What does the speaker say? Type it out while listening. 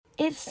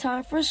It's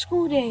time for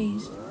School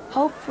Days.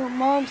 Help for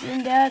moms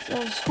and dads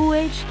of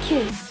school-aged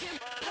kids.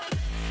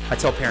 I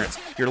tell parents,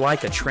 you're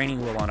like a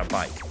training wheel on a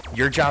bike.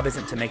 Your job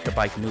isn't to make the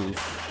bike move.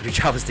 Your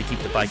job is to keep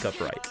the bike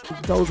upright.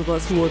 Those of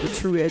us who are the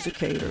true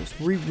educators,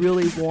 we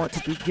really want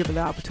to be given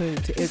the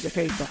opportunity to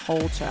educate the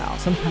whole child.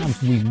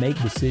 Sometimes we make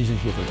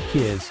decisions with our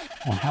kids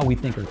on how we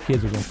think our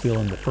kids are going to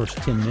feel in the first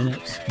 10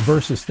 minutes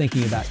versus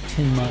thinking about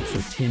 10 months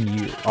or 10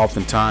 years.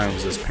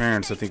 Oftentimes, as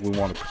parents, I think we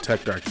want to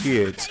protect our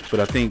kids, but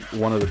I think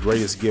one of the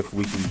greatest gifts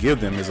we can give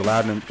them is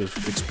allow them to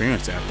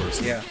experience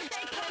adversity. Yeah.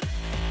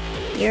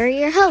 Here are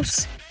your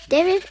hosts,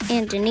 David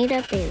and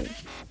Danita Bailey.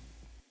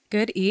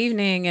 Good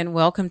evening and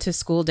welcome to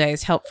School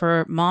Days, help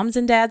for moms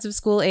and dads of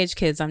school-age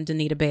kids. I'm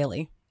Danita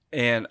Bailey.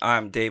 And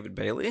I'm David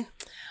Bailey.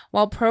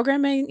 While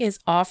programming is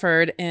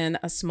offered in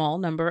a small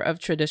number of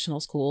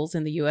traditional schools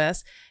in the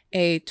U.S.,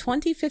 a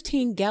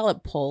 2015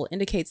 Gallup poll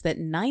indicates that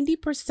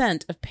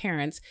 90% of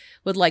parents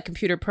would like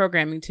computer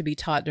programming to be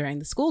taught during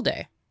the school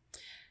day.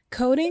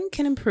 Coding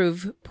can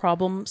improve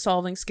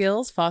problem-solving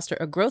skills, foster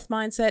a growth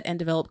mindset, and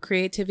develop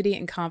creativity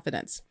and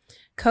confidence.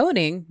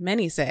 Coding,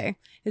 many say,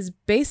 is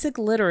basic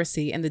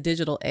literacy in the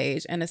digital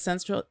age and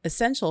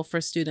essential for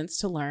students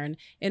to learn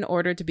in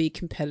order to be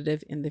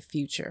competitive in the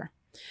future.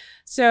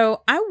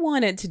 So I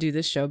wanted to do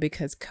this show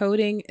because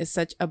coding is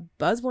such a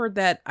buzzword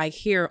that I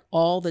hear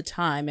all the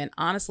time. And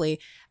honestly,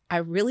 I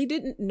really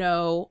didn't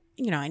know,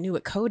 I knew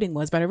what coding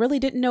was, but I really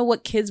didn't know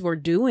what kids were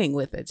doing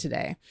with it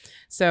today.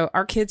 So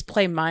our kids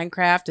play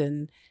Minecraft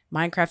and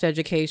Minecraft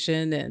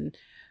education, and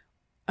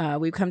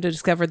we've come to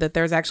discover that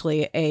there's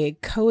actually a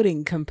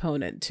coding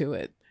component to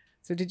it.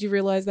 So did you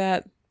realize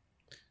that?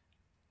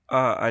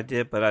 I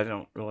did, but I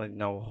don't really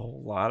know a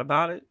whole lot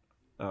about it.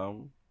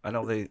 I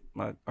know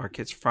our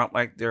kids front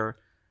like they're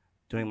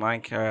doing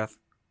Minecraft,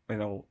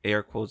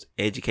 air quotes,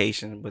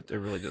 education, but they're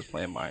really just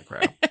playing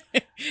Minecraft.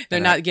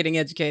 They're not getting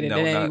educated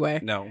in any way.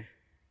 No.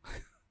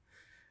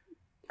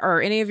 Are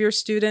any of your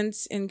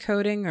students in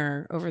coding,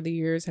 or over the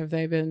years, have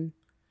they been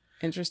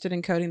interested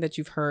in coding that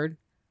you've heard?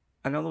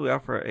 I know that we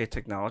offer a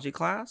technology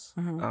class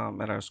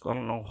at our school. I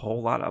don't know a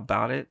whole lot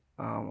about it.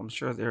 I'm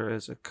sure there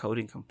is a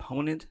coding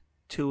component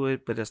to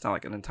it, but it's not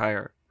like an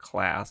entire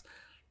class.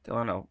 They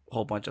learn a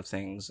whole bunch of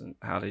things and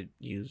how to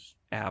use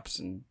apps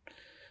and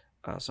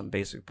some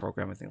basic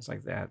programming, things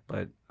like that.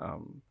 But, I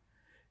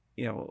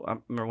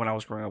remember when I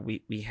was growing up,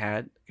 we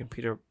had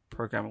computer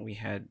programming. We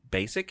had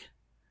BASIC.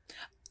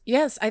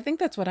 Yes, I think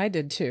that's what I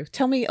did too.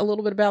 Tell me a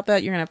little bit about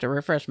that. You're going to have to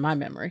refresh my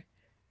memory.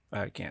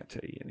 I can't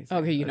tell you anything.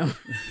 Okay,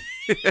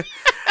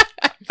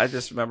 I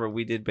just remember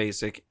we did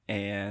BASIC,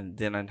 and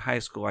then in high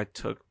school I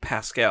took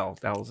Pascal.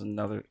 That was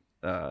another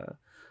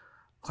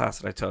class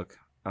that I took.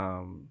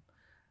 I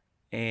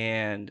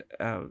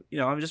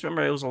just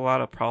remember it was a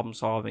lot of problem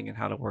solving and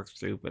how to work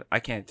through, but I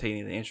can't tell you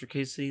any of the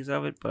intricacies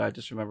of it, but I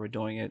just remember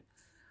doing it.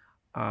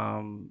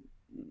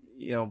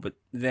 But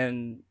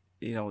then,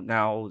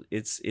 now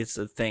it's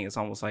a thing. It's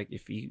almost like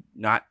if you're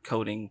not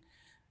coding,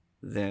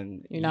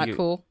 then you're not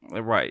cool.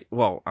 Right.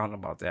 Well, I don't know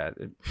about that.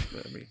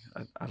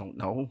 I don't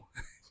know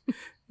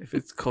if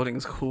it's coding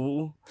is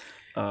cool.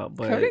 But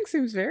coding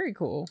seems very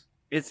cool.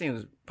 It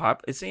seems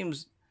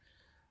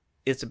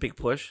it's a big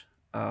push.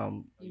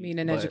 You mean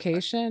in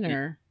education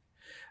or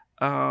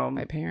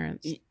by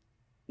parents?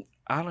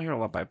 I don't hear a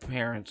lot by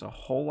parents a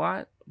whole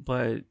lot,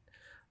 but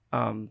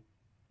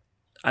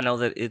I know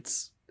that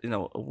it's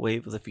a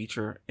wave of the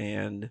future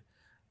and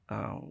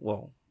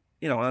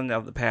and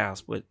of the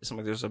past, but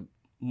there's a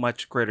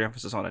much greater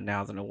emphasis on it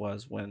now than it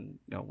was when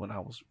I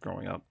was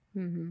growing up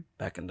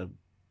back in the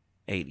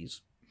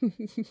 80s.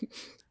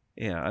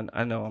 Yeah,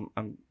 I know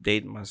I'm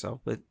dating myself,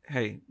 but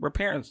hey, we're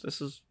parents.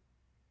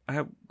 I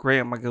have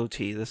gray on my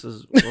goatee. This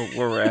is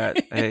where we're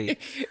at. Hey,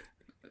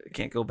 I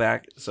can't go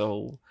back.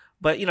 So,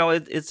 but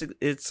it's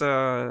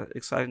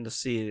exciting to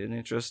see an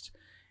interest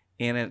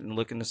in it and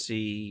looking to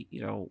see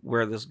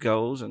where this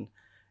goes and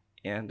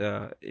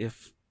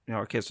if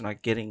our kids are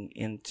not getting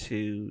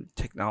into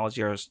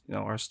technology,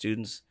 our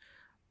students,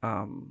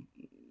 our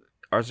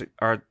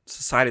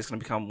society is going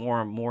to become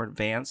more and more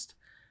advanced,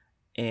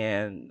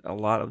 and a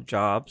lot of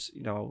jobs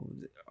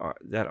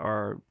that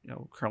are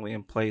currently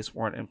in place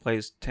weren't in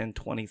place 10,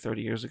 20,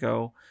 30 years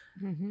ago,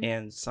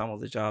 and some of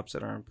the jobs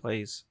that are in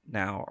place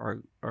now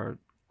are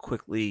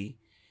quickly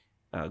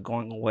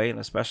going away, and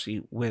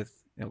especially with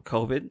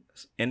COVID,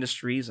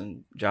 industries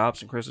and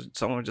jobs and careers,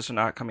 some of them just are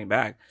not coming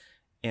back.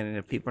 And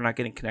if people are not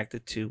getting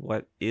connected to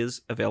what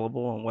is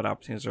available and what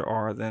opportunities there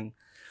are, then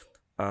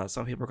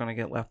some people are going to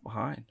get left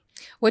behind.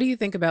 What do you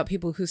think about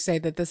people who say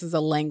that this is a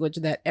language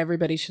that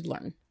everybody should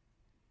learn?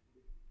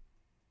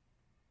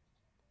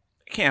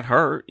 It can't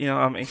hurt,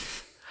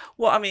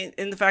 Well,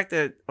 in the fact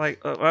that,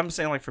 I'm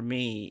saying, for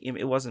me,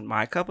 it wasn't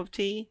my cup of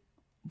tea.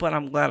 But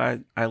I'm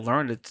glad I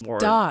learned it more.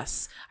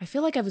 DOS. I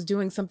feel like I was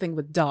doing something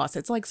with DOS.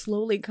 It's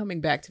slowly coming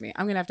back to me.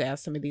 I'm going to have to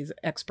ask some of these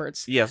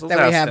experts that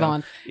we have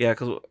on. Yeah,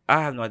 because I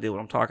have no idea what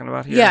I'm talking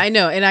about here. Yeah, I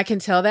know. And I can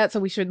tell that. So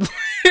we should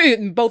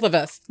Both of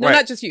us. No, Right.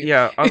 not just you.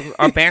 Yeah,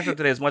 our banter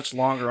today is much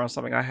longer on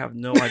something I have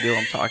no idea what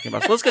I'm talking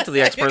about. So let's get to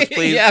the experts,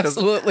 please. Yeah, 'cause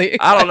absolutely.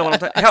 I don't know what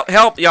I'm talking.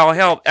 Help, y'all,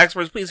 help.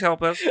 Experts, please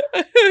help us.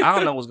 I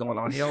don't know what's going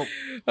on. Help.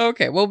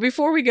 Okay, well,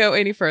 before we go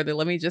any further,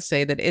 let me just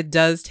say that it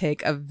does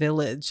take a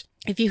village.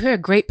 If you hear a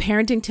great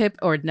parenting tip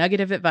or nugget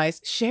of advice,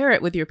 share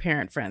it with your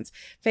parent friends.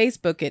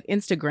 Facebook it,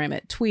 Instagram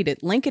it, tweet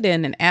it, link it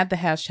in, and add the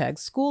hashtag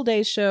School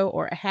Days Show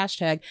or a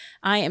hashtag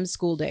I am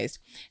School Days.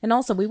 And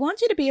also, we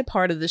want you to be a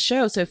part of the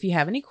show. So if you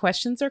have any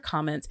questions or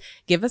comments,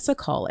 give us a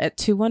call at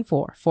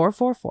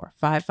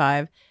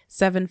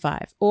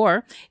 214-444-5575.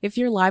 Or if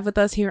you're live with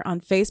us here on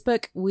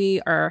Facebook,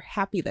 we are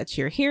happy that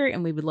you're here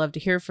and we would love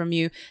to hear from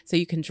you. So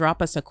you can drop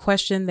us a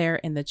question there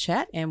in the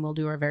chat and we'll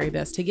do our very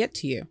best to get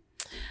to you.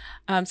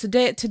 So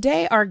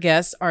today our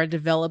guests are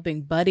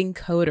developing budding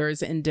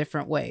coders in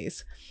different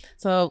ways.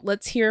 So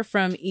let's hear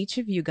from each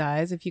of you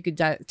guys. If you could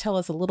tell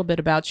us a little bit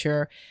about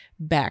your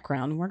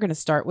background. We're going to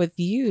start with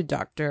you,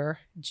 Dr.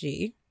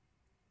 G.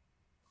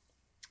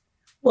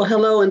 Well,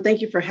 hello, and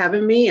thank you for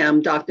having me.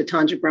 I'm Dr.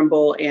 Tanja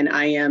Grimble, and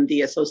I am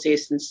the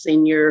Association's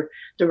Senior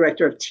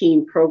Director of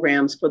Teen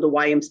Programs for the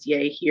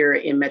YMCA here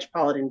in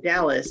Metropolitan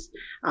Dallas.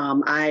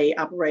 I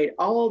operate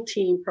all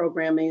teen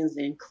programming,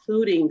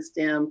 including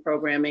STEM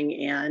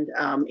programming, and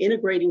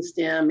integrating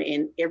STEM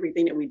in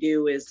everything that we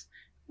do is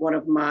one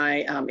of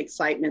my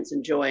excitements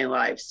and joy in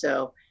life.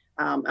 So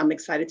I'm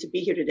excited to be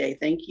here today.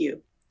 Thank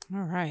you.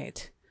 All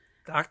right.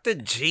 Dr.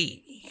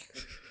 G.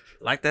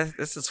 Like that,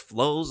 this just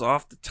flows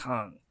off the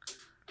tongue.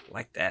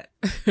 Like that.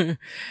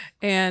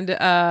 And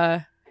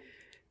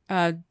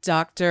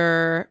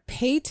Dr.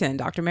 Payton,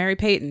 Dr. Mary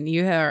Payton,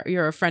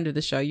 you're a friend of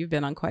the show. You've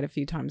been on quite a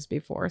few times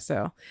before.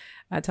 So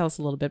tell us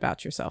a little bit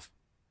about yourself.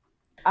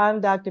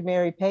 I'm Dr.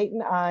 Mary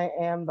Payton. I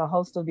am the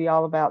host of the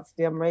All About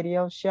STEM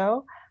radio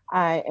show.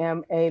 I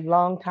am a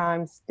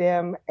longtime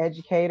STEM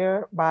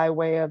educator by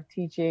way of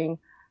teaching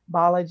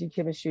biology,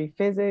 chemistry,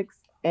 physics,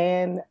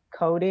 and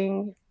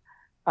coding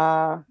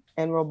and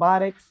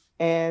robotics.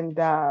 And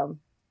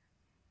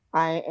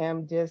I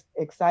am just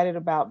excited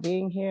about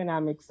being here, and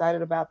I'm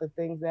excited about the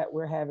things that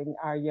we're having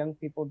our young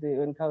people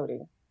do in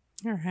coding.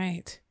 All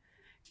right.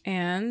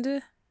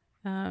 And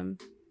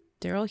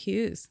Daryl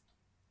Hughes.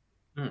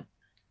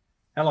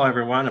 Hello,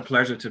 everyone. A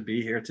pleasure to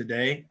be here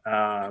today.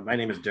 My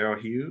name is Daryl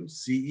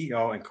Hughes,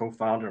 CEO and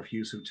co-founder of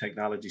Hughes Who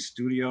Technology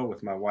Studio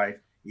with my wife,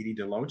 Edie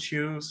Deloach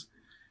Hughes.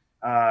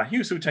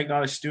 Hughes Who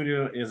Technology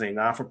Studio is a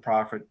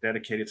non-for-profit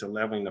dedicated to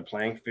leveling the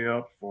playing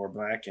field for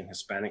Black and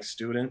Hispanic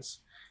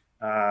students.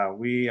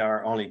 We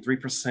are only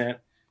 3%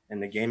 in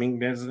the gaming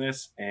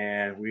business,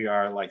 and we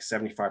are like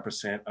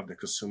 75% of the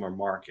consumer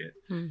market.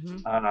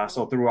 Mm-hmm.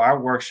 So through our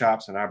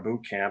workshops and our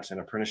boot camps and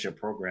apprenticeship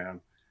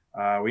program,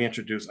 we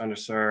introduce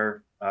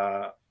underserved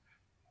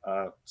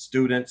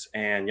students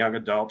and young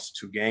adults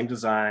to game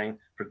design,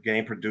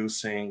 game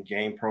producing,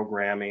 game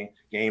programming,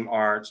 game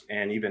arts,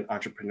 and even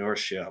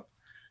entrepreneurship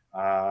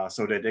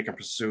so that they can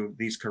pursue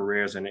these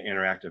careers in the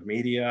interactive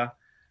media.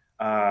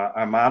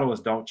 Our motto is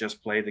don't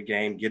just play the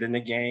game, get in the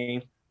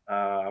game.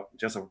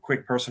 Just a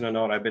quick personal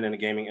note, I've been in the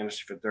gaming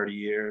industry for 30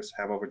 years,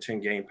 have over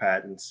 10 game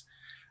patents.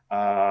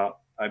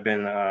 I've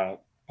been a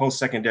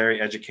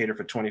post-secondary educator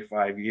for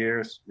 25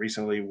 years,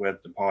 recently with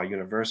DePaul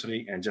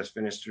University, and just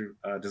finished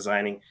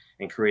designing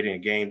and creating a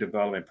game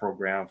development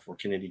program for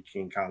Kennedy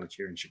King College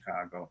here in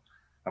Chicago.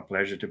 A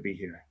pleasure to be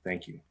here.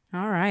 Thank you.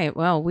 All right.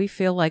 Well, we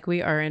feel like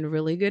we are in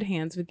really good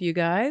hands with you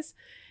guys.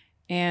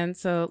 And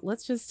so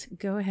let's just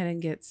go ahead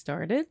and get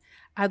started.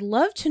 I'd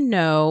love to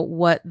know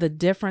what the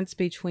difference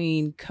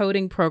between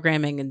coding,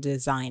 programming, and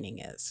designing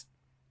is.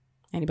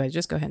 Anybody,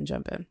 just go ahead and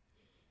jump in.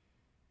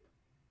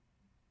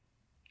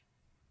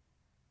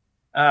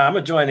 I'm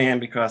going to join in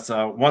because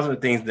one of the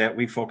things that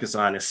we focus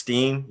on is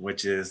STEAM,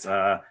 which is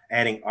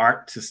adding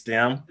art to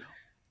STEM.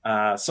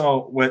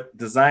 So what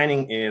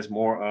designing is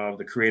more of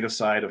the creative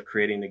side of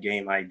creating the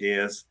game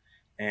ideas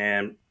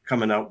and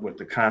coming up with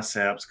the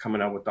concepts,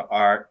 coming up with the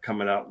art,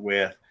 coming up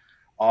with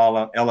all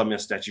the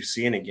elements that you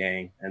see in a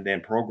game. And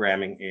then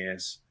programming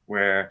is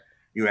where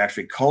you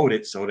actually code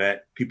it so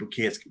that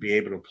kids can be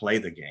able to play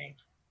the game.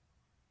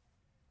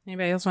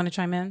 Anybody else want to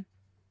chime in?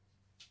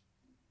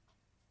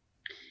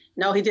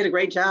 No, he did a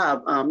great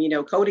job.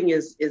 Coding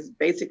is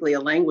basically a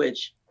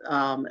language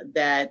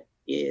that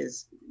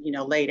is,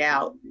 laid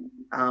out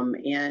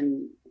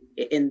in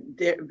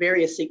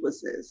various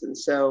sequences. And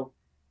so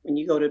when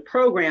you go to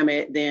program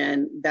it,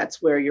 then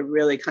that's where you're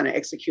really kind of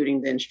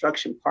executing the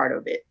instruction part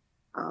of it.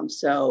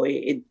 So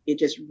it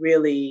just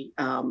really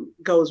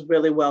goes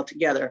really well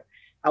together.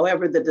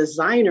 However, the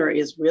designer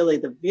is really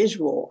the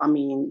visual. I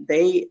mean,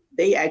 they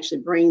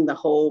actually bring the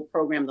whole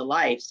program to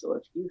life. So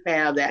if you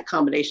have that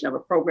combination of a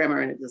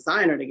programmer and a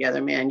designer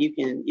together, man, you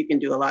can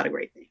do a lot of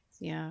great things.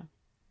 Yeah.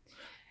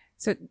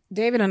 So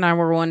David and I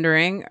were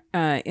wondering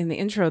in the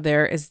intro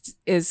there,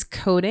 is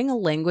coding a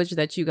language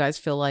that you guys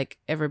feel like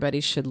everybody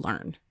should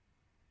learn?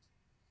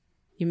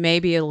 You may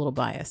be a little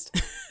biased,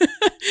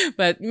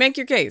 but make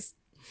your case.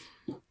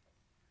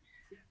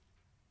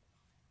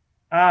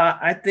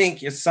 I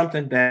think it's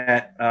something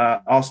that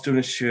all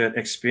students should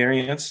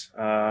experience.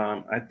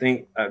 I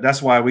think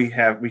that's why we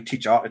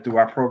teach all through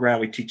our program.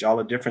 We teach all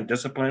the different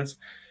disciplines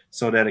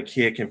so that a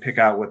kid can pick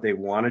out what they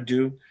want to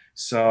do.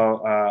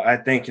 So I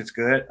think it's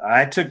good.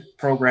 I took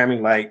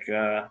programming like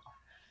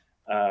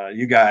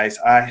you guys.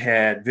 I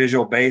had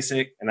Visual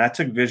Basic, and I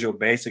took Visual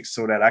Basic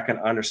so that I can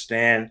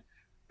understand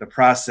the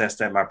process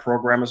that my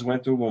programmers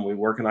went through when we're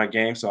working on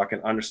games, so I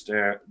can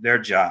understand their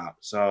job.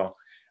 So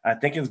I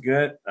think it's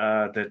good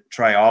to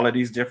try all of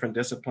these different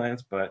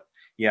disciplines, but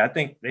yeah, I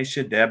think they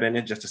should dab in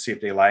it just to see if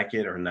they like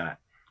it or not.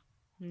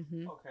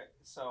 Mm-hmm. Okay,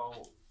 so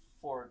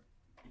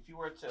if you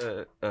were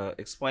to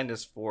explain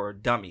this for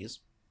dummies,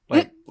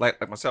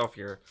 like myself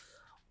here,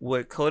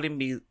 would coding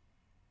be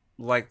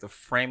like the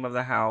frame of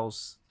the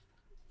house?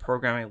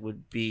 Programming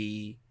would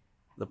be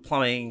the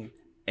plumbing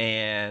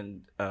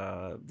and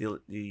the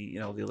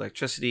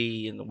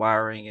electricity and the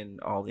wiring and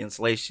all the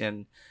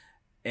insulation.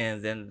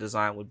 And then the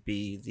design would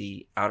be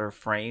the outer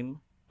frame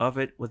of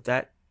it. With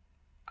that,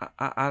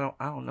 I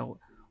don't know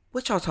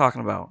what y'all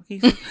talking about.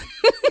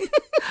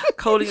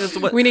 Coding is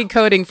what we need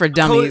coding for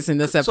dummies in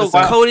this episode.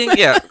 So coding,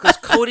 yeah, because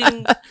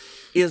coding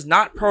is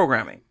not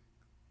programming.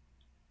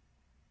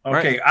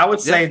 Okay, right? I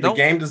would say the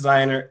game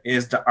designer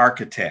is the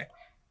architect.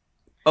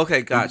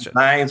 Okay, gotcha. He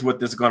designs what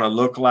this is going to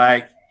look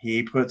like.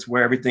 He puts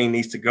where everything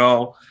needs to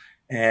go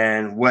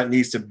and what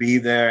needs to be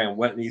there and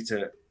what needs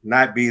to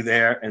not be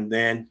there, and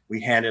then we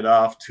hand it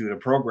off to the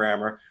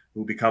programmer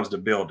who becomes the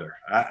builder.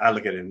 I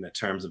look at it in the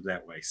terms of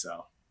that way.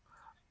 So,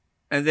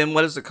 and then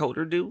what does the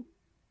coder do?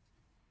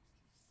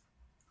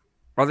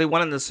 Are they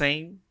one and the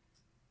same?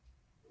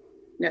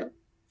 No,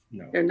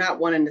 they're not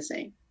one and the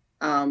same.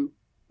 A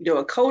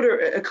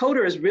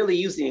coder is really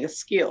using a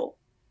skill.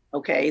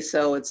 Okay,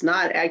 so it's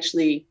not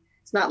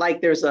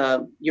like there's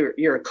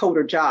you're a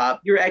coder job.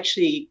 You're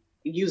actually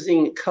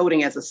using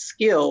coding as a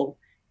skill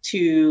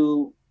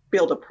to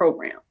build a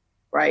program,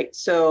 right?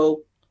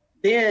 So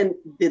then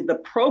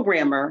the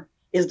programmer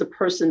is the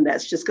person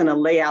that's just going to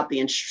lay out the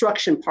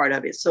instruction part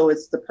of it. So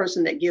it's the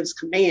person that gives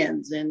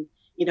commands and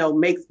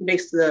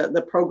makes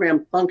the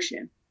program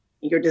function.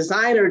 And your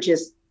designer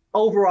just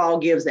overall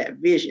gives that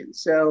vision.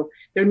 So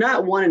they're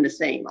not one and the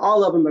same.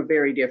 All of them are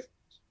very different.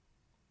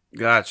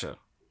 Gotcha.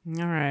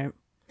 All right.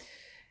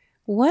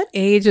 What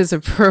age is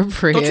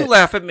appropriate? Don't you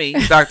laugh at me,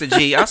 Dr.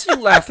 G. I see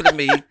you laughing at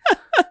me.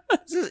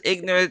 This is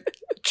ignorant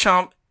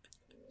chump.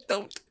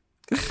 Don't.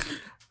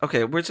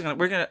 Okay, we're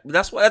gonna.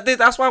 That's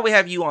why we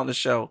have you on the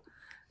show.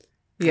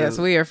 Yes,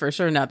 we are for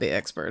sure not the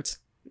experts.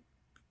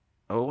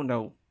 Oh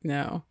no.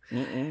 No.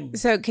 Mm-mm.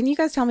 So, can you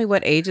guys tell me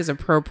what age is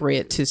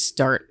appropriate to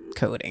start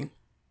coding?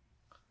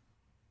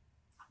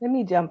 Let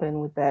me jump in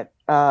with that.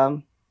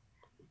 I've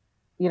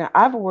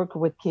worked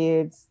with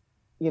kids,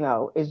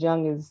 as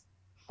young as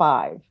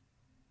 5,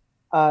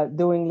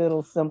 doing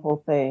little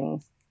simple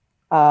things,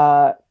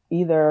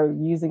 either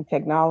using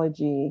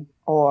technology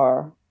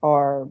or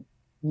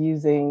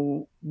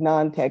using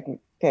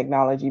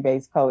non-technology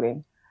based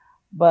coding.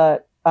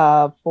 But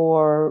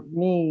for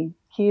me,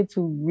 kids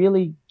who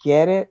really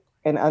get it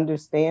and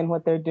understand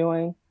what they're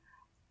doing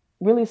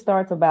really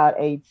starts about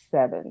age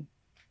 7.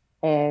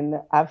 And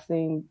I've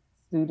seen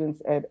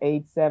students at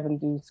age 7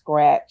 do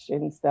Scratch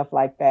and stuff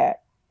like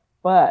that.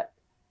 But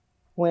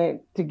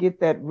to get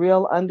that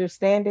real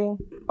understanding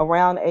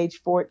around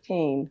age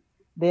 14,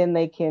 then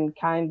they can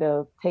kind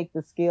of take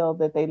the skill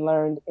that they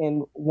learned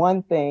in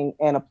one thing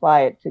and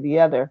apply it to the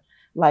other.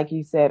 Like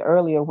you said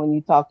earlier, when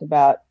you talked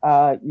about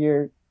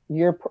your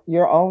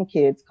own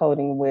kids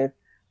coding with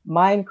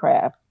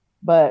Minecraft,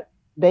 but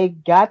they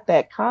got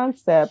that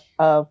concept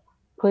of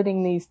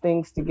putting these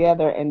things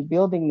together and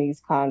building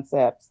these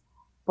concepts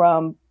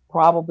from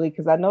probably,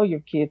 because I know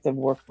your kids have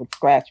worked with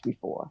Scratch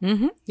before.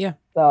 Mm-hmm. Yeah.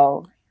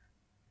 So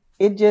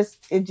it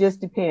just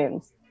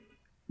depends,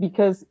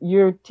 because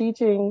you're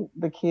teaching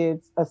the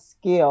kids a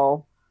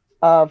skill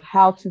of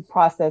how to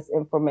process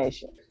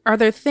information. Are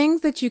there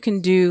things that you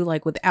can do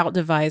like without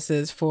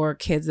devices for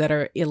kids that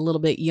are a little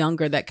bit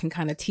younger that can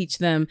kind of teach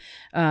them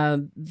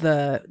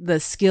the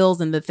skills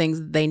and the things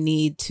that they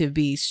need to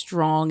be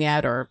strong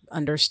at or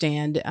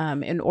understand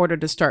in order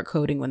to start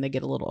coding when they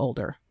get a little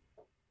older?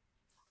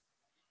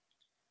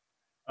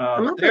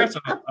 There's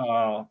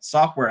a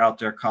software out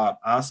there called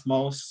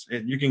Osmos.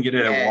 You can get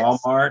it at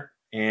Walmart,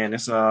 and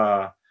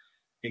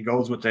it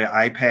goes with the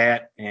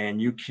iPad,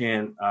 and you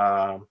can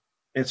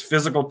it's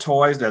physical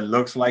toys that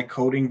looks like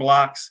coding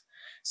blocks.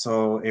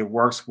 So it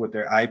works with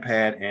their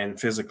iPad, and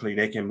physically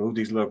they can move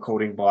these little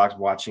coding blocks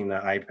watching the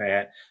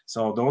iPad.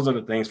 So those are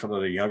the things for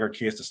the younger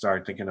kids to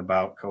start thinking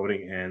about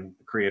coding and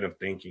creative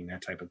thinking,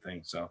 that type of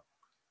thing. So.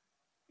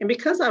 And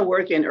because I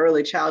work in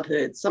early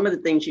childhood, some of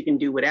the things you can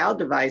do without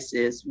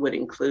devices would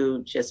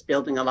include just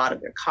building a lot of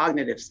their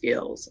cognitive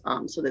skills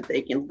so that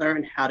they can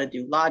learn how to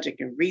do logic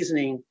and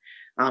reasoning,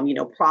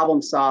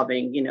 problem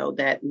solving,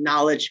 that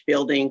knowledge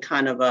building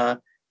kind of a,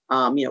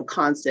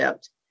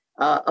 concept.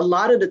 a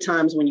lot of the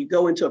times when you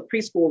go into a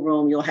preschool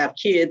room, you'll have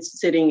kids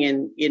sitting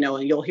and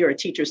you'll hear a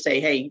teacher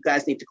say, hey, you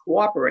guys need to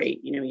cooperate.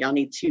 Y'all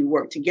need to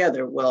work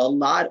together. Well, a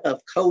lot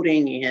of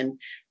coding and,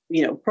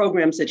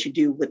 programs that you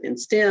do within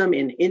STEM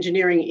and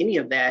engineering, any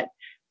of that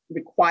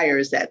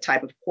requires that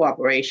type of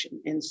cooperation.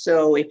 And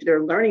so if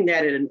they're learning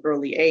that at an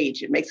early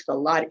age, it makes it a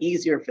lot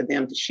easier for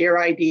them to share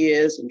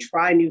ideas and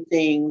try new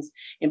things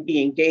and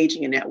be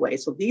engaging in that way.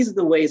 So these are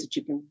the ways that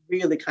you can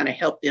really kind of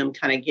help them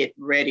kind of get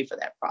ready for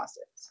that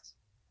process.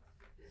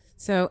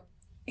 So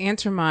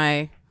answer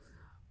my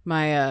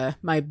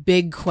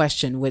big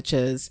question, which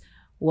is,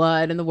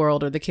 what in the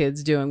world are the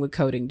kids doing with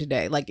coding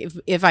today? Like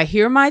if I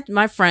hear my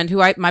friend,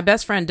 my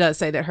best friend does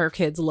say that her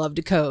kids love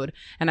to code,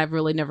 and I've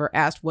really never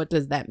asked, what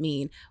does that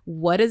mean?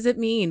 What does it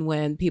mean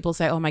when people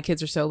say, oh, my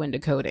kids are so into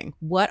coding?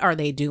 What are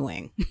they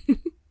doing?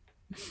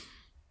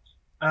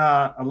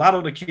 A lot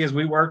of the kids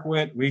we work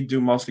with, we do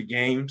mostly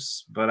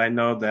games, but I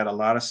know that a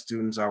lot of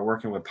students are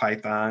working with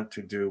Python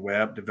to do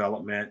web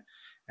development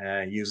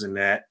and using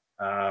that.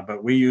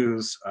 But we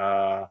use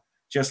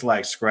just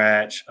like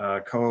Scratch,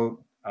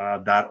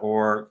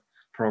 code.org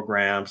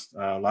programs,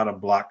 a lot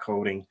of block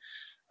coding.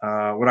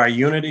 With our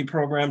Unity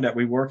program that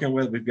we're working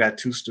with, we've got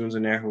 2 students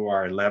in there who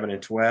are 11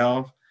 and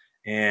 12,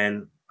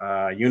 and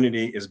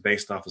Unity is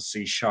based off of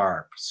C#.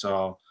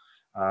 So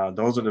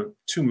those are the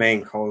 2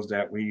 main codes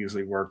that we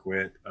usually work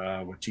with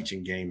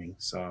teaching gaming.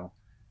 So,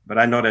 but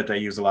I know that they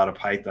use a lot of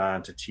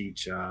Python to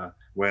teach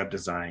web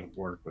design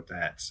work with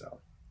that. So.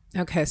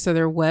 Okay, so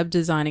they're web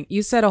designing.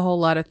 You said a whole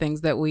lot of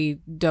things that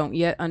we don't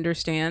yet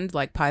understand,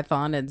 like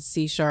Python and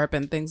C#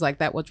 and things like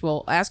that, which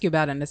we'll ask you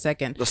about in a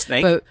second. The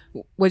snake? But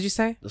what'd you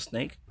say? The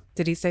snake?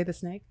 Did he say the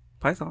snake?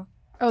 Python.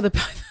 Oh, the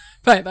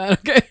Python.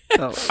 Okay.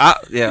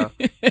 Yeah.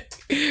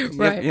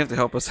 Right. You have to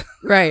help us.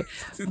 Right.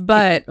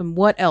 But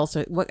what else?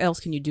 What else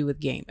can you do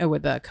with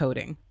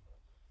coding?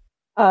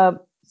 Some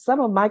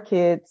of my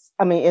kids,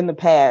 in the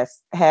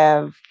past,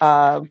 have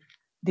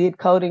did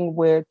coding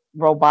with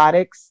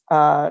robotics.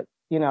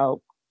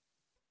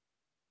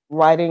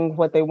 Writing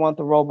what they want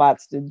the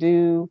robots to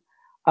do,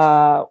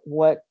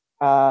 what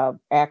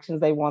actions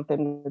they want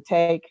them to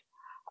take.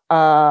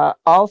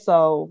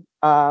 Also,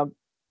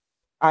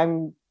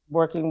 I'm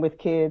working with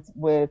kids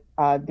with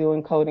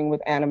doing coding with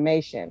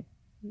animation,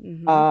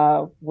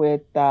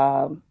 with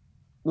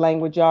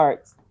language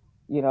arts.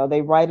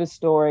 They write a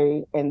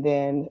story and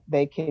then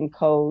they can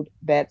code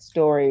that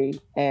story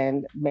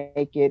and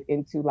make it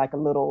into like a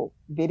little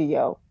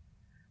video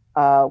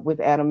with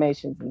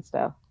animations and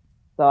stuff.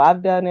 So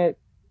I've done it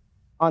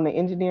on the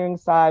engineering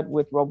side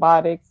with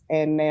robotics,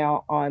 and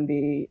now on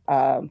the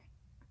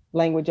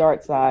language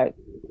arts side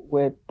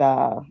with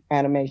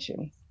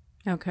animations.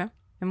 Okay.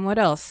 And what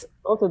else?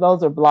 Both of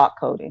those are block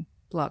coding.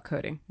 Block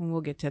coding. And we'll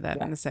get to that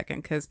in a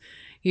second, because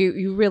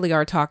you really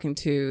are talking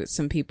to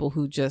some people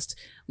who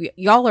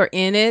y'all are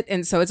in it.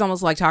 And so it's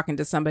almost like talking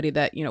to somebody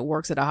that,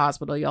 works at a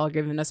hospital. Y'all are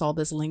giving us all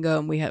this lingo,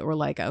 and we're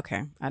like,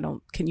 okay,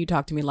 can you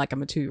talk to me like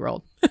I'm a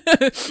 2-year-old?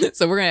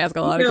 So we're going to ask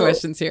a lot of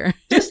questions here.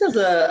 Just as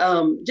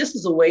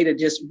a way to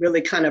just really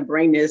kind of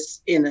bring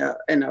this in a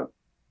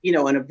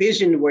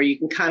vision where you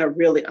can kind of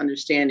really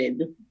understand it.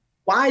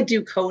 Why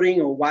do coding,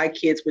 or why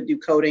kids would do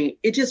coding?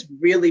 It just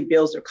really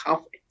builds their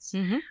confidence.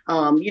 Mm-hmm.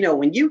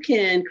 When you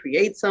can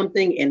create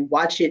something and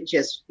watch it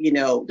just,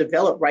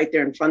 develop right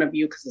there in front of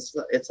you, because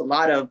it's a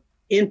lot of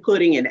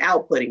inputting and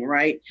outputting,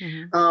 right?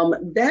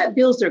 Mm-hmm. That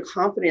builds their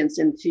confidence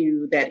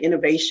into that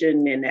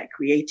innovation and that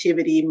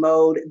creativity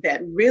mode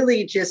that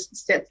really just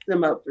sets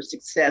them up for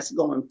success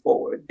going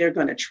forward. They're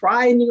going to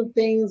try new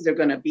things. They're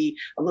going to be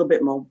a little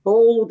bit more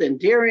bold and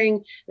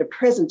daring. Their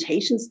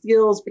presentation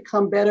skills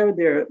become better.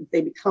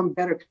 They become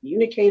better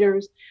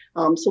communicators.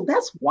 So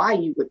that's why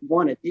you would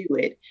want to do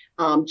it,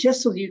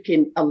 just so you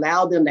can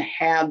allow them to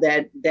have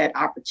that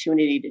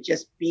opportunity to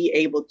just be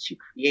able to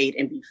create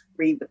and be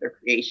free with their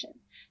creation.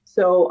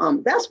 So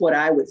that's what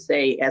I would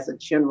say as a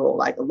general,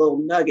 like a little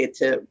nugget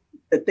to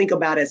think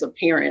about as a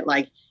parent.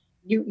 Like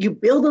you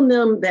build in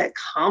them that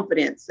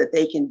confidence that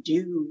they can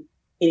do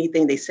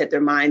anything they set their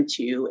mind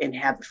to and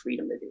have the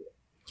freedom to do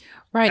it.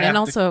 Right. And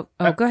also,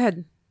 go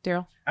ahead,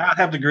 Daryl. I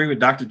have to agree with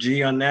Dr.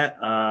 G on that.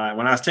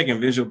 When I was taking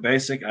Visual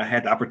Basic, I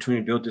had the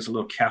opportunity to build this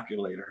little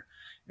calculator.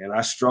 And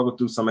I struggled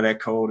through some of that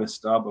code and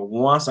stuff. But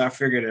once I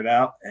figured it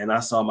out and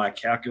I saw my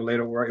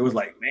calculator work, it was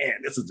like, man,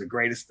 this is the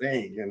greatest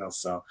thing,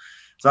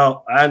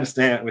 So I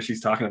understand what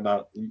she's talking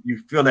about. You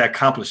feel that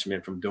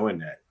accomplishment from doing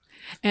that.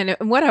 And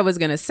what I was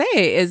going to say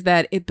is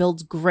that it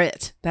builds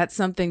grit. That's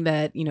something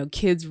that,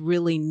 kids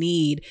really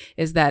need,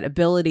 is that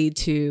ability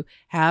to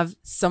have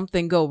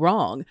something go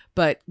wrong,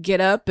 but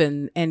get up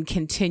and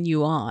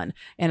continue on.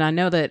 And I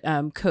know that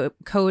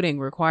coding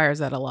requires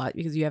that a lot,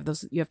 because you have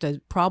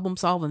to problem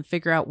solve and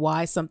figure out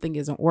why something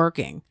isn't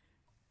working.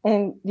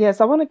 And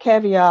yes, I want to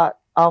caveat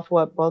off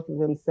what both of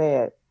them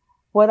said.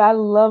 What I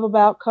love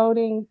about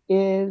coding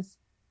is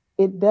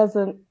it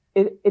doesn't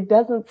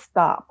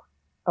stop.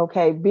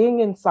 Okay, being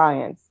in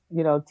science,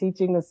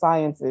 teaching the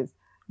sciences,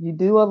 you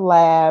do a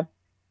lab,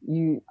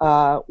 You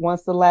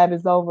once the lab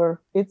is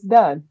over, it's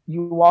done.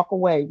 You walk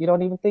away. You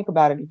don't even think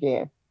about it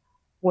again.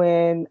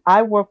 When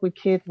I work with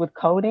kids with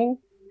coding,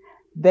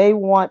 they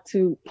want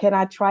to, can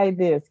I try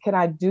this? Can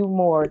I do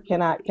more?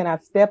 Can I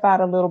step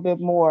out a little bit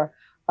more?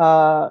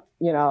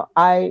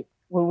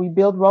 When we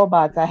build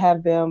robots, I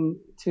have them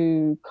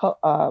to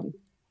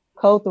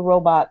code the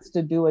robots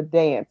to do a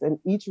dance. And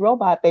each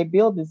robot they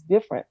build is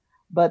different,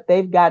 but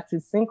they've got to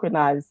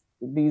synchronize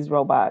these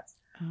robots.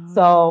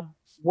 So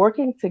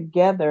working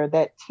together,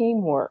 that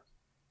teamwork,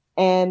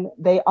 and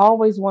they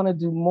always want to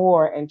do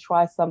more and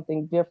try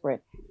something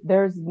different.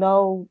 There's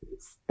no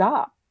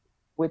stop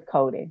with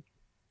coding.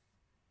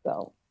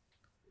 So.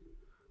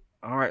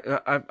 All right.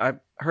 I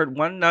heard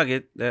one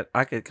nugget that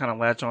I could kind of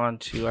latch on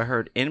to. I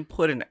heard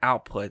input and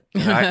output.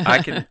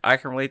 And I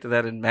can relate to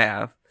that in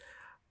math.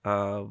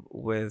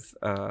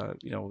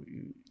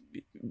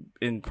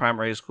 In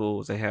primary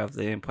schools, they have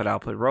the input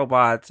output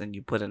robots, and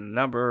you put in a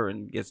number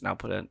and gets an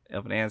output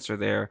of an answer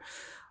there.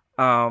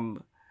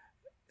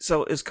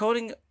 So is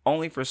coding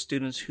only for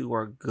students who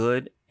are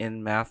good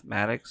in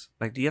mathematics?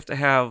 Like, do you have to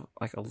have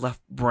like a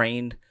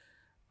left-brained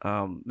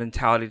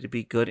mentality to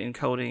be good in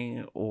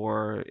coding,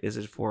 or is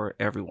it for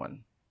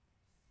everyone?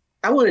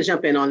 I want to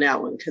jump in on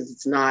that one because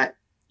it's not,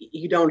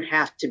 you don't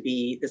have to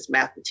be this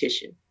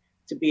mathematician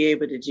to be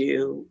able to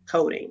do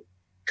coding.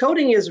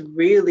 Coding is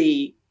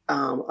really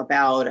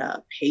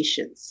about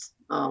patience.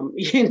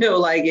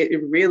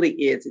 It really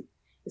is.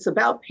 It's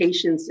about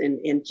patience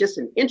and just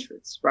an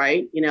interest,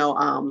 right?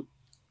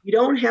 You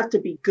don't have to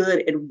be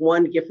good at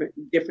one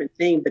different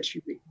thing, but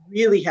you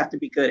really have to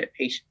be good at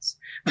patience.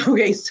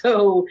 Okay,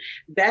 so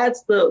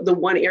that's the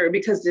one area,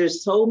 because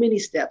there's so many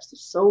steps,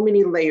 there's so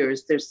many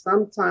layers. There's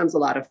sometimes a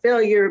lot of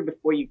failure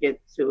before you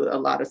get to a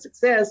lot of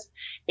success,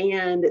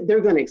 and they're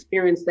going to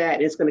experience that.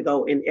 And it's going to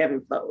go in ebb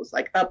and flows,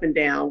 like up and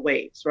down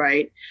waves,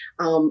 right?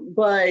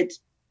 But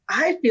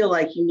I feel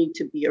like you need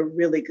to be a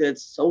really good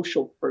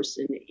social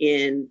person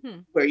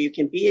where you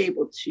can be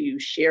able to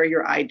share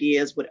your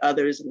ideas with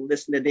others and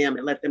listen to them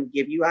and let them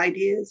give you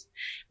ideas.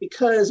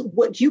 Because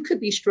what you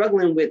could be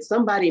struggling with,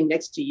 somebody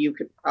next to you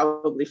could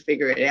probably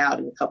figure it out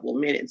in a couple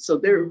of minutes. So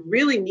there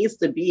really needs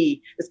to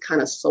be this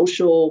kind of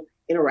social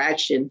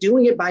interaction.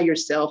 Doing it by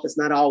yourself is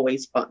not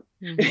always fun.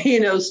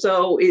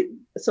 So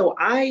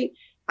I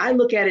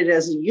look at it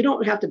as, you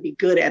don't have to be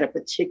good at a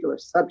particular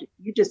subject.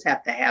 You just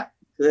have to have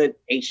good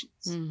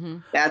patience. Mm-hmm.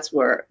 That's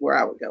where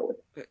I would go with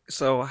it.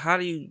 So how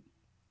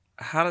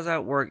does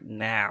that work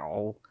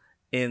now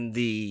in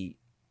the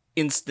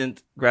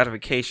instant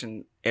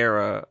gratification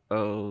era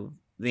of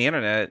the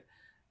internet,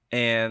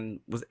 and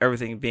with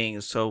everything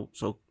being so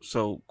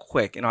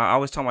quick? I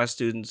always tell my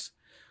students,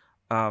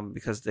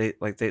 because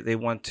they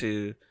want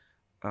to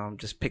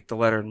just pick the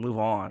letter and move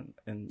on,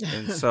 and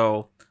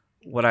so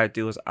what I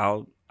do is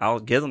I'll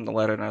give them the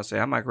letter and I'll say,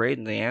 I'm not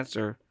grading the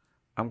answer,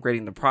 I'm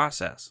grading the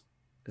process.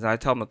 Because I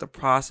tell them that the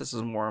process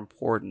is more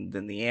important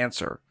than the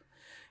answer.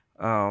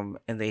 And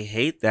they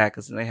hate that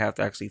because then they have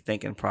to actually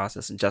think and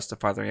process and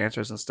justify their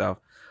answers and stuff.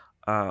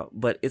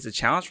 But it's a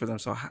challenge for them.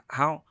 So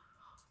how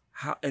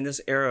in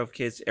this era of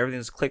kids,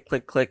 everything's click,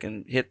 click, click,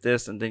 and hit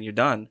this and then you're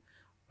done.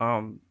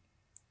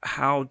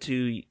 How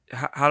do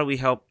we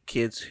help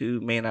kids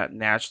who may not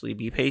naturally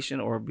be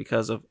patient, or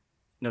because of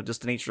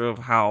just the nature of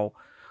how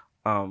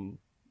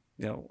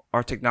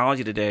our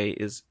technology today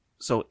is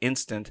so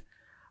instant?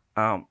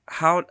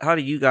 How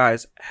do you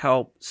guys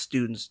help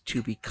students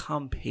to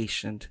become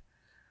patient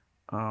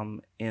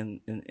in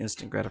an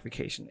instant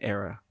gratification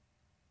era?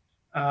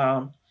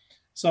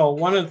 So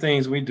one of the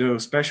things we do,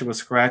 especially with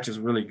Scratch, is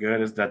really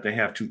good, is that they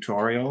have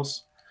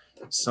tutorials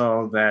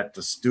so that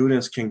the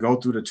students can go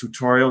through the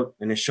tutorial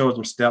and it shows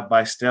them step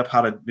by step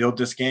how to build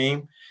this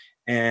game,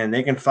 and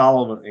they can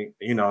follow,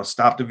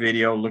 stop the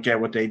video, look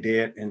at what they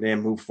did, and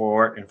then move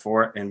forward.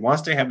 And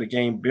once they have the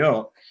game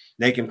built,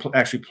 they can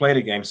actually play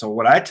the game. So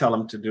what I tell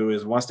them to do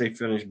is, once they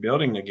finish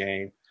building the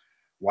game,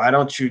 why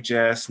don't you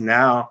just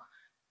now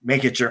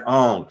make it your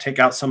own? Take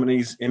out some of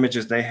these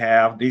images they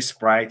have, these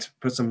sprites,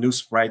 put some new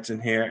sprites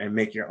in here, and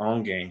make your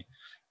own game.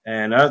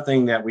 And another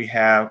thing that we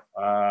have,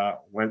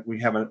 when we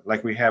have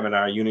in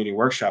our Unity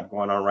workshop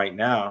going on right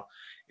now,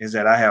 is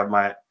that I have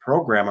my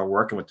programmer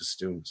working with the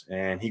students,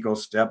 and he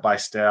goes step by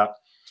step.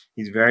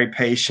 He's very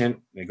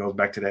patient. It goes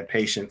back to that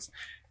patience.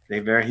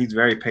 He's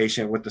very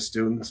patient with the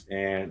students,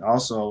 and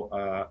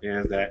also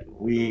is that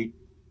we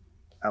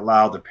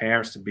allow the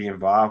parents to be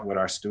involved with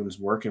our students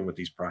working with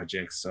these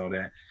projects, so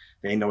that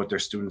they know what their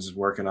students is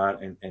working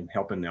on and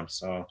helping them.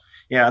 So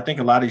yeah, I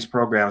think a lot of these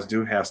programs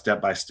do have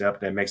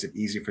step-by-step that makes it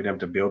easy for them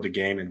to build the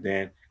game and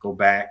then go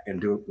back and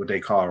do what they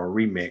call a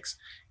remix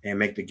and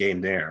make the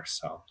game theirs.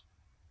 So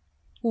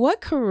what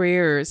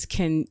careers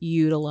can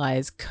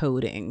utilize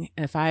coding?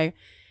 If I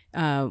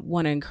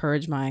want to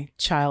encourage my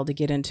child to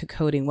get into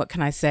coding, what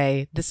can I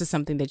say? This is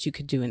something that you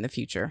could do in the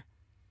future.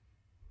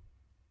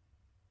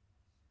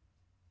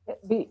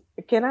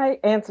 Can I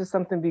answer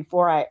something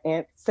before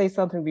I say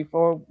something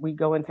before we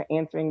go into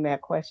answering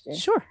that question?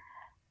 Sure.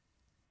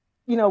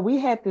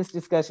 We've had this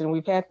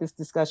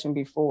discussion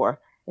before,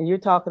 and you're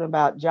talking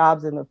about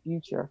jobs in the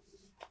future.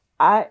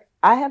 I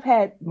have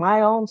had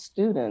my own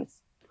students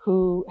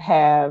who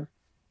have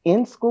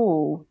in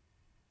school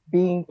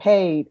being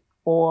paid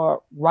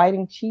for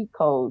writing cheat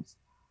codes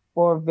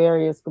for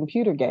various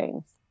computer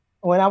games.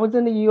 When I was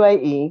in the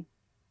UAE,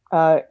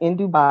 in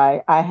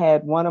Dubai, I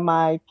had one of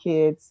my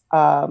kids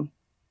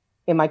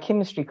in my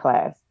chemistry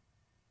class,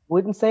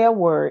 wouldn't say a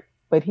word,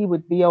 but he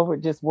would be over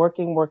just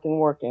working.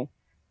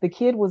 The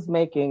kid was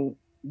making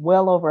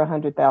well over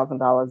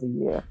 $100,000 a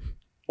year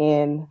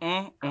in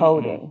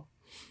coding.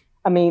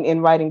 I mean, in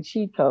writing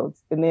cheat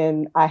codes. And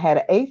then I had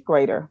an 8th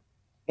grader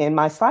in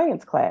my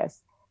science class.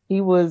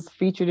 He was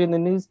featured in the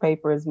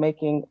newspaper as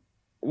making,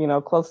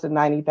 close to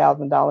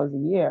 $90,000 a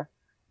year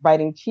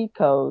writing cheat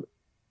code.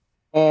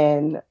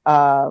 And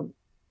the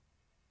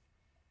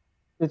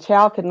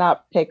child could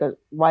not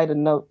write a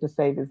note to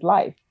save his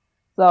life.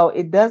 So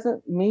it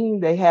doesn't mean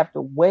they have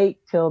to wait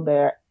till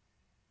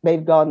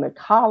they've gone to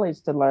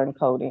college to learn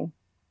coding.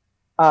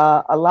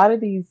 A lot of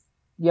these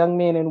young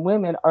men and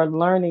women are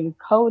learning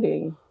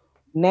coding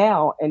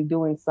now and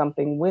doing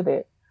something with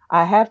it.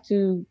 I have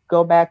to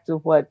go back to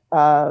what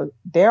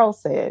Daryl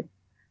said.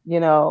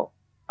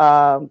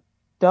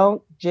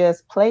 Don't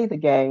just play the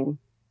game,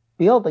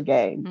 build the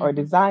game or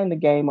design the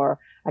game, or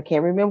I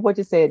can't remember what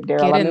you said,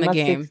 Daryl. I'm in my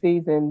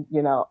 60s and,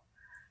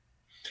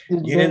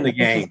 get in the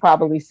game.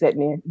 Probably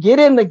sitting in. Get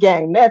in the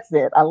game. That's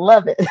it. I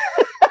love it.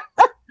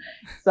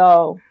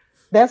 So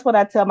that's what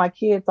I tell my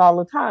kids all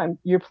the time.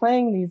 You're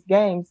playing these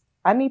games.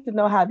 I need to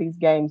know how these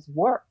games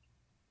work.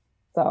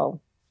 So,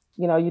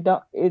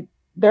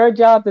 there are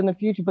jobs in the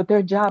future, but there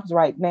are jobs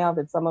right now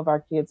that some of our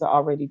kids are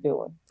already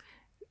doing.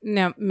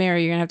 Now,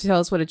 Mary, you're going to have to tell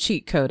us what a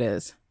cheat code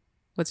is.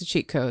 What's a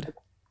cheat code?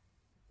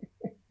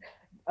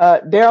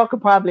 Daryl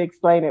could probably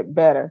explain it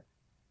better,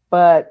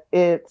 but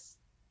it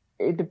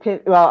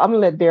depends. Well, I'm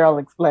going to let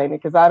Daryl explain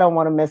it because I don't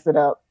want to mess it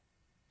up.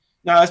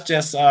 No, it's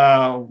just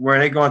where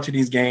they go into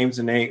these games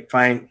and they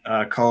find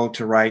code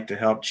to write to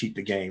help cheat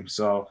the game.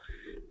 So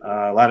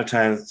a lot of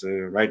times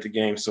to write the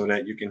game so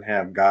that you can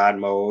have God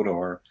mode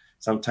or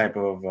some type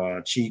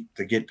of cheat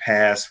to get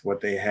past what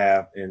they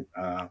have in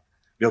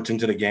built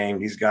into the game.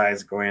 These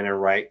guys go in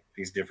and write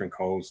these different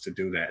codes to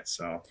do that.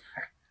 So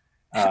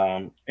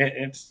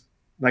it's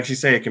like she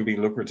said, it can be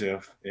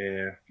lucrative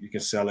if you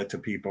can sell it to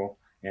people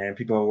and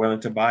people are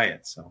willing to buy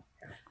it. So.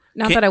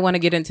 Not that I want to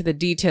get into the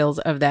details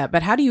of that,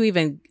 but how do you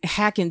even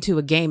hack into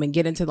a game and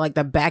get into like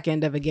the back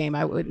end of a game?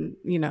 I wouldn't,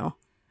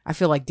 I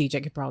feel like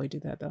DJ could probably do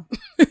that though.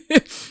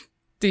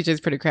 DJ's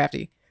pretty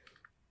crafty.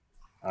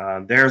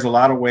 There's a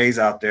lot of ways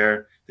out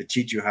there to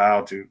teach you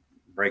how to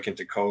break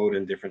into code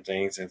and different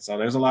things. And so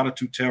there's a lot of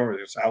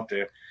tutorials out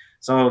there.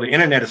 So the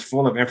internet is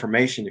full of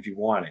information if you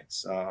want it.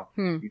 So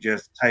you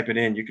just type it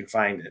in, you can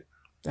find it.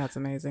 That's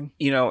amazing.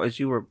 As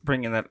you were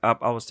bringing that up,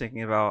 I was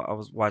thinking about, I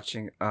was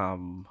watching,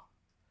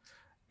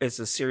 it's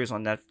a series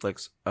on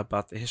Netflix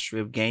about the history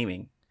of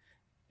gaming.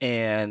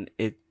 And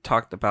it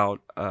talked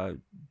about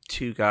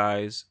two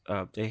guys,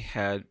 they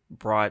had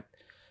brought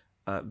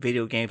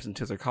video games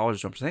into their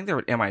college dorms. I think they were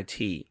at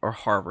MIT or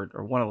Harvard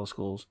or one of those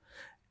schools.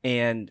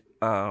 And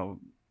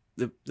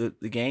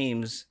the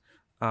games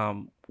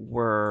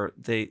were,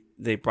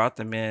 they brought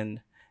them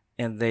in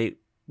and they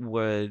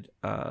would,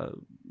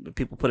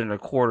 people put in their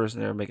quarters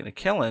and they were making a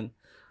killing.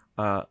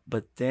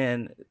 But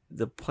then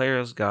the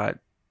players got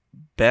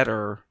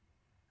better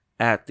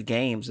at the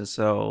games, and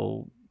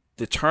so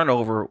the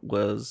turnover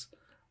was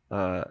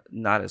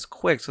not as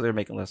quick, so they're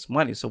making less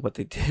money. So what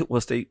they did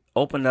was they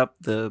opened up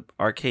the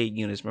arcade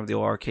units, remember the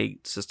old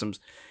arcade systems,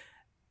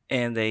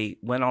 and they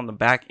went on the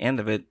back end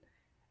of it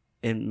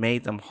and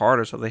made them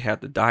harder so they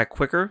had to die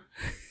quicker.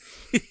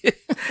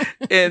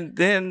 And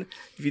then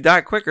if you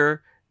die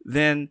quicker,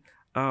 then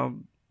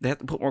they have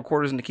to put more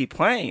quarters in to keep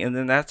playing, and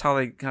then that's how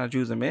they kind of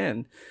drew them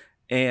in.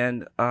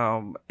 And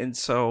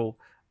so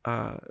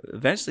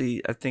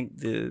eventually, I think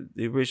the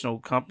original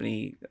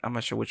company, I'm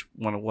not sure which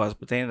one it was,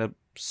 but they ended up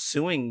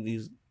suing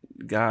these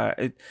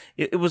guys.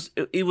 It was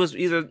either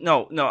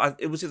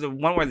it was either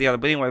one way or the other.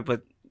 But anyway,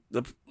 but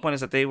the point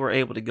is that they were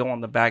able to go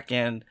on the back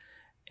end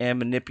and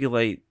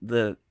manipulate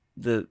the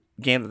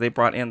game that they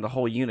brought in, the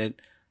whole unit,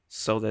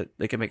 so that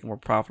they can make it more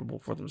profitable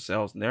for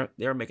themselves. And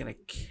they're making a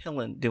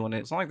killing doing it.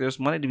 It's not like there's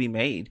money to be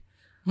made,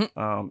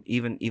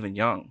 even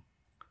young.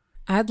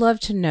 I'd love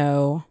to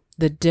know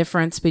the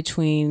difference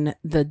between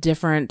the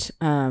different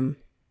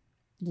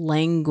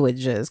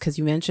languages, because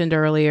you mentioned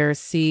earlier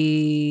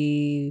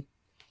C++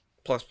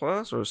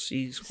 or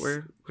C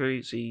square,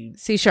 C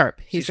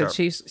sharp. He said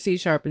C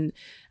sharp, and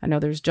I know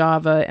there's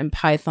Java and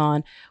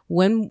Python.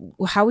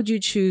 How would you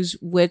choose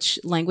which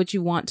language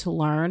you want to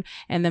learn?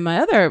 And then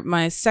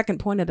my second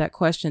point of that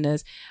question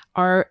is,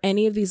 are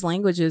any of these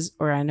languages,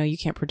 or I know you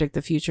can't predict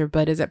the future,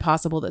 but is it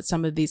possible that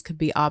some of these could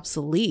be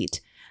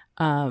obsolete?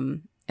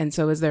 And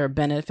so is there a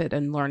benefit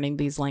in learning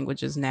these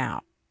languages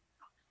now?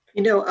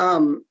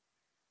 One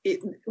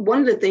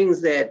of the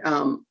things that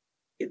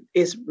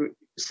is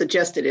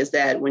suggested is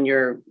that when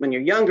you're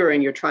younger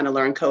and you're trying to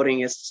learn coding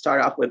is to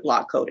start off with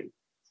block coding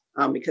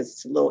because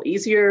it's a little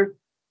easier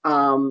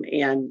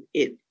And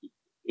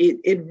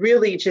it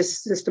really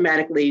just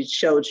systematically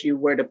shows you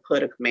where to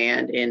put a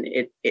command, and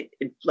it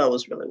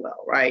flows really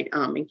well, right?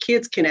 And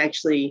kids can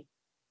actually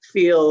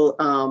feel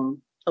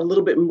a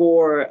little bit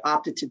more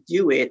opted to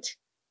do it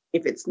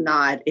if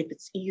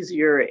it's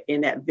easier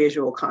in that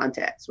visual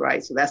context,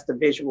 right? So that's the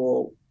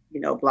visual,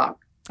 block.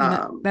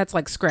 That's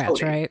like Scratch,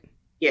 coding. right?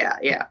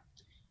 Yeah.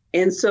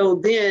 And so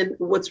then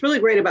what's really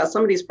great about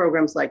some of these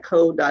programs like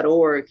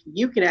code.org,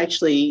 you can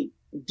actually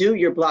do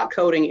your block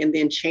coding and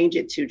then change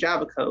it to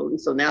Java code. And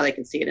so now they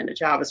can see it in a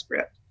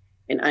JavaScript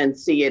and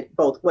see it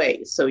both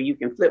ways. So you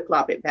can flip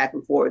flop it back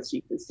and forth so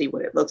you can see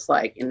what it looks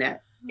like in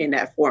that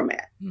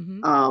format.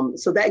 Mm-hmm.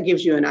 So that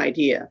gives you an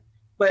idea.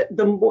 But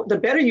the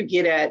better you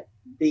get at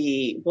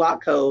the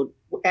block code,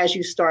 as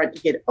you start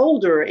to get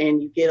older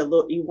and you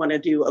want to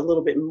do a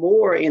little bit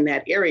more in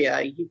that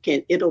area,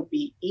 it'll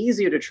be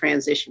easier to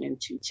transition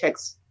into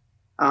text,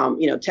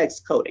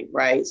 text coding,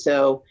 right?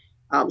 So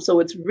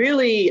it's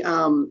really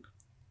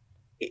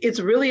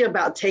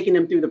about taking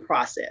them through the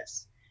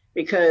process,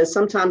 because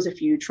sometimes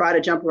if you try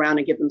to jump around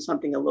and give them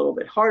something a little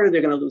bit harder,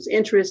 they're going to lose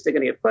interest. They're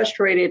going to get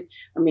frustrated.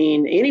 I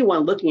mean,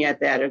 anyone looking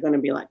at that are going to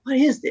be like, what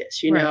is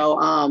this? Right.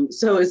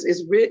 So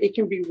it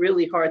can be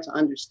really hard to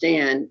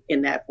understand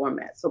in that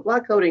format. So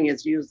block coding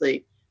is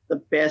usually the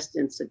best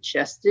and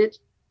suggested,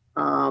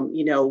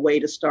 way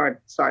to start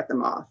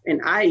them off.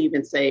 And I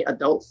even say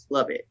adults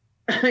love it,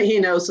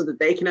 so that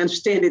they can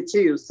understand it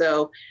too.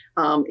 So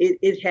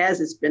it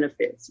has its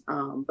benefits,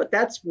 but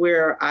that's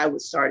where I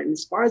would start. And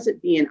as far as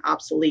it being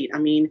obsolete, I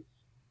mean,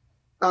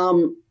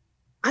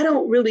 I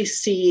don't really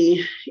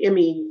see,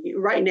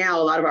 right now,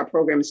 a lot of our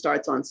programming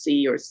starts on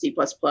C or C++.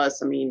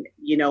 I mean,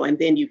 and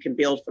then you can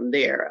build from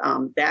there.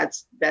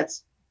 That's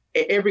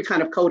every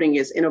kind of coding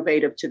is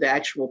innovative to the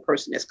actual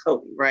person that's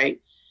coding, right?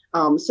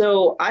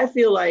 So I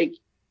feel like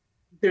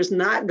there's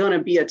not going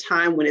to be a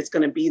time when it's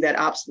going to be that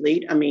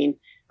obsolete. I mean,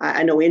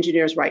 I know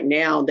engineers right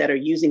now that are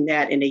using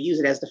that, and they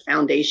use it as the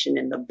foundation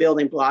and the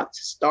building block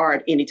to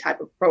start any type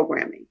of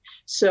programming.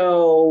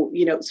 So,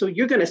 so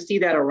you're going to see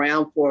that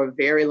around for a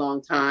very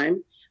long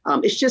time.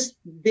 It's just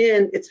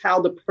then it's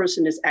how the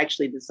person is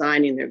actually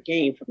designing their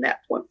game from that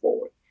point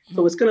forward.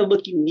 So it's going to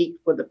look unique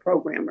for the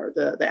programmer,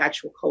 the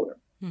actual coder.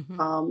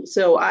 Mm-hmm.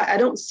 So I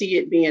don't see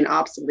it being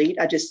obsolete.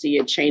 I just see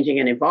it changing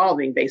and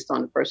evolving based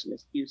on the person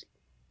that's using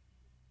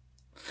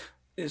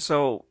it.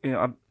 So,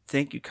 I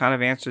think you kind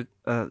of answered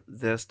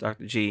this,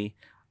 Dr. G.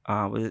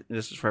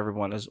 This is for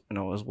everyone as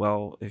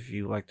well, if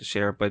you like to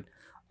share. But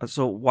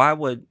so why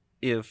would,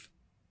 if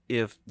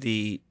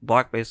the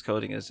block-based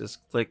coding is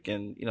just click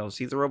and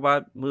see the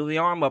robot move the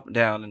arm up and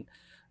down, and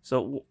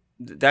so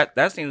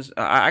that seems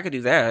I could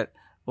do that.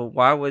 But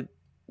why would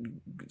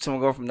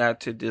someone go from that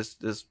to this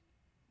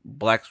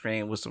black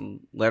screen with some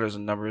letters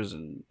and numbers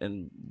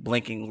and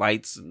blinking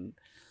lights, and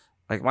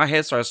like my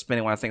head starts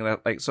spinning when I think of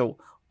that. Like, so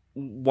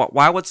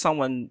why would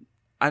someone?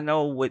 I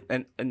know what,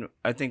 and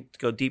I think to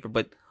go deeper,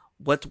 but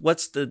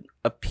what's the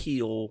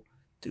appeal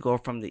to go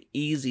from the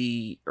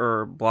easy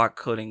block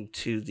coding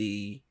to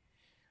the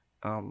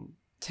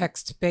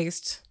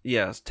text-based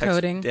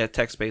coding? Yeah,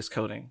 text-based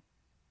coding.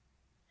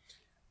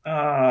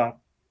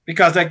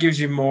 Because that gives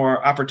you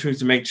more opportunities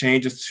to make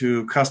changes,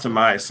 to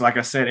customize. So like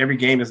I said, every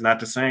game is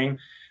not the same.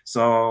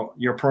 So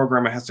your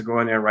programmer has to go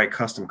in there and write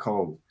custom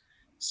code.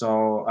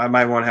 So I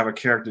might want to have a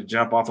character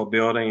jump off a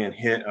building and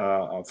hit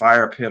a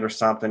fire pit or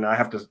something. I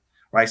have to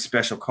write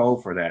special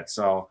code for that.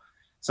 So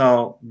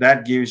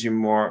that gives you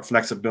more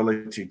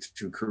flexibility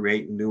to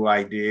create new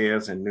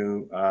ideas and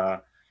new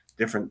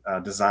different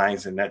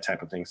designs and that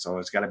type of thing. So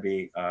it's got to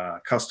be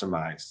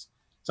customized.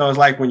 So it's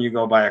like when you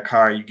go buy a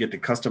car, you get to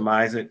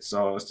customize it.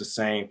 So it's the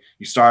same.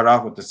 You start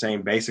off with the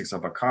same basics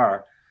of a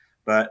car,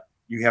 but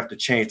you have to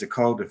change the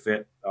code to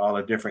fit all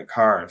the different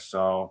cars.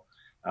 So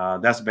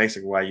that's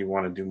basically why you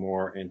want to do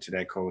more into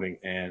that coding,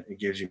 and it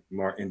gives you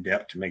more in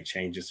depth to make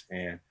changes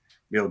and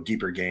build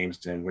deeper games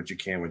than what you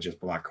can with just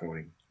block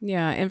coding.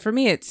 Yeah. And for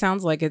me, it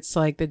sounds like it's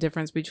like the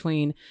difference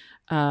between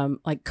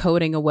like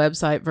coding a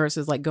website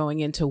versus like going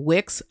into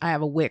Wix. I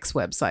have a Wix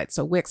website.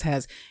 So Wix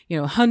has,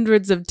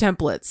 hundreds of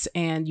templates,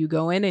 and you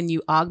go in and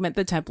you augment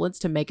the templates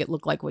to make it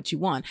look like what you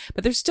want.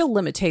 But there's still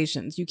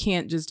limitations. You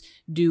can't just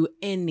do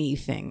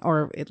anything,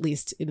 or at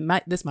least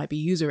this might be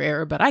user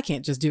error, but I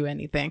can't just do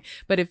anything.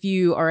 But if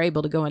you are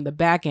able to go in the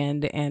back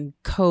end and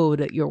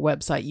code your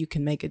website, you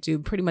can make it do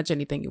pretty much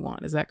anything you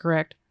want. Is that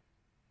correct?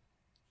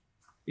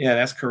 Yeah,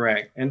 that's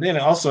correct. And then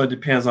also it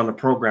depends on the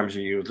programs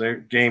you use. There are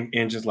game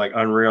engines like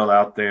Unreal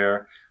out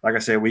there. Like I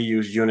said, we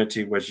use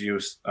Unity, which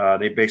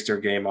they base their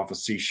game off of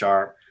C#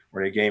 or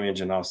their game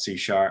engine off C#.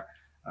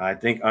 I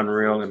think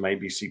Unreal, it may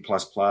be C++.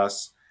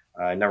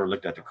 I never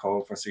looked at the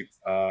code for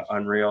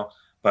Unreal,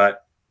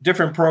 but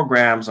different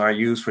programs are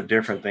used for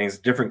different things.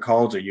 Different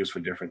codes are used for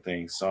different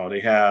things. So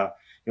you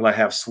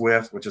have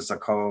Swift, which is a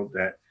code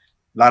that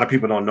a lot of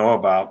people don't know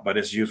about, but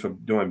it's used for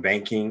doing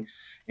banking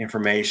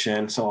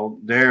information. So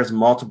there's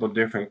multiple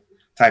different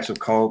types of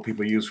code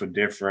people use for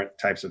different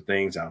types of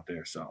things out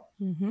there. So,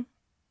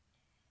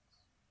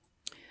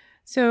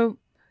 So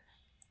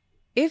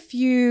If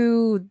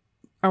you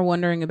are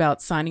wondering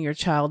about signing your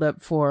child up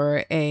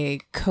for a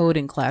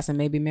coding class, and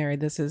maybe Mary,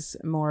 this is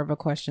more of a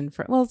question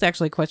for, well, it's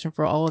actually a question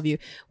for all of you.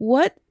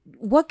 What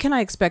can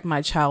I expect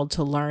my child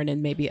to learn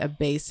in maybe a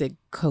basic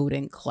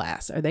coding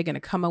class? Are they going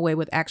to come away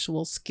with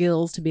actual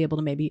skills to be able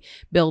to maybe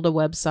build a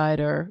website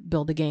or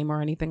build a game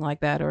or anything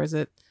like that? Or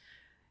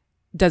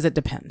does it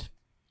depend?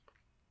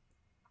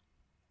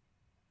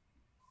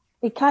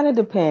 It kind of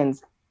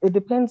depends. It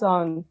depends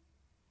on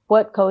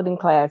what coding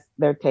class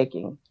they're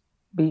taking,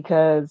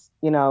 because,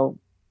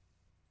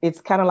 it's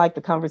kind of like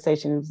the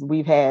conversations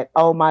we've had.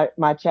 Oh,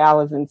 my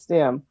child is in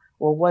STEM.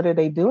 Well, what are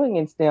they doing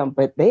in STEM?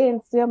 But they're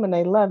in STEM and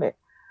they love it.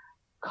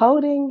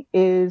 Coding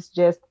is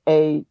just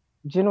a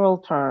general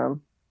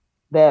term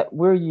that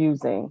we're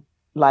using,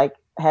 like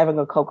having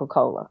a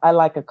Coca-Cola. I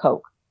like a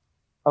Coke.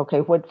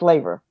 Okay, what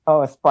flavor?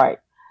 Oh, a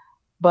Sprite.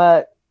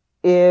 But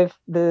if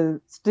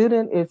the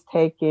student is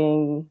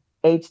taking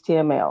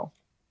HTML,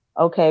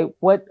 okay,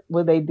 what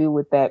will they do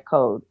with that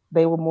code?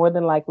 They will more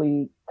than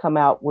likely come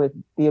out with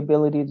the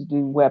ability to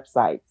do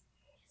websites.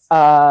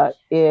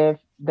 If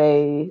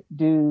they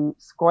do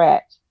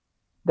Scratch,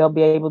 they'll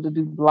be able to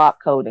do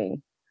block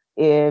coding.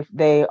 If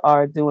they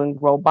are doing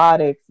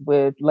robotics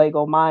with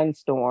Lego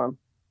Mindstorm,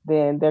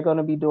 then they're going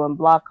to be doing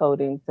block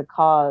coding to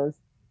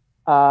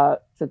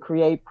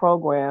create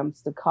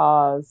programs to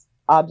cause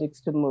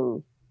objects to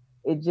move.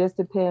 It just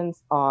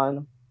depends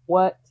on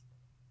what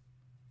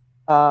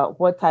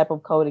type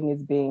of coding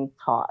is being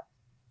taught.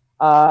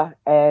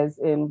 As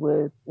in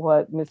with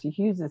what Mr.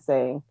 Hughes is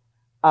saying,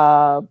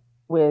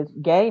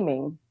 with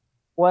gaming,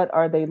 what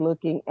are they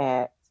looking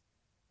at?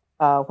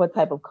 What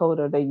type of code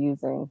are they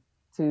using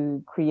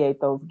to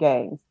create those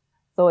games?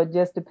 So it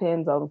just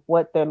depends on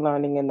what they're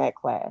learning in that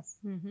class.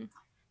 Mm-hmm.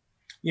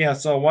 Yeah,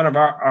 so one of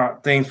our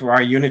things for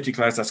our Unity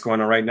class that's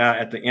going on right now,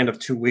 at the end of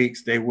 2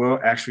 weeks, they will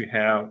actually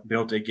have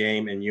built a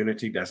game in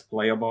Unity that's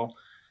playable.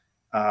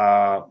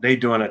 They're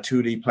doing a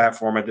 2D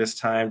platform at this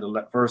time.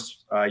 The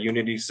first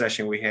Unity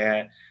session we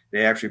had,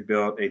 they actually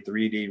built a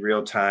 3D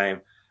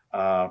real-time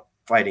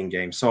fighting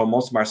game. So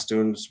most of our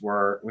students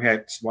we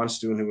had one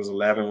student who was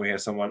 11, we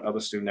had other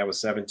student that was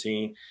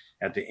 17.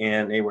 At the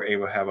end, they were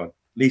able to have at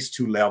least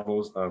 2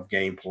 levels of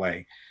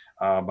gameplay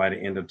by the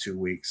end of 2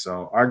 weeks.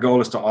 So our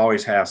goal is to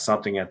always have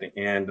something at the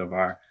end of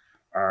our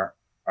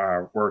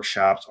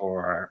workshops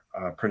or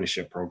our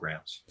apprenticeship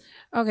programs.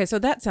 Okay, so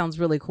that sounds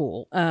really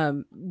cool.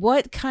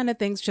 What kind of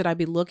things should I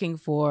be looking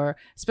for,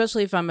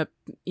 especially if I'm a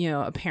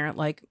parent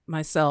like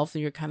myself,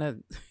 and you're kind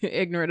of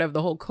ignorant of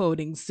the whole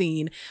coding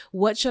scene?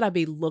 What should I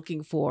be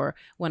looking for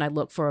when I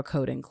look for a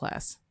coding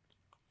class?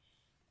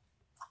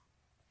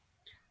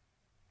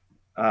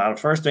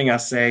 First thing I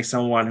say,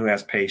 someone who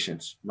has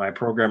patience. My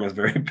program is a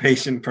very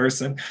patient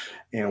person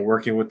in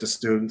working with the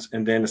students.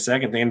 And then the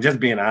second thing, just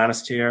being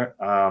honest here,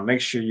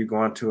 make sure you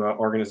go into an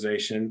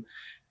organization,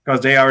 because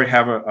they already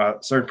have a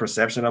certain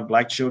perception of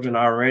Black children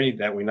already,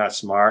 that we're not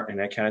smart and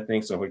that kind of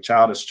thing. So if a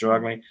child is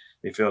struggling,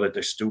 they feel that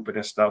they're stupid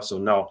and stuff. So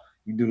no,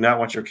 you do not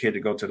want your kid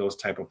to go to those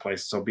type of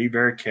places. So be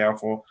very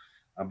careful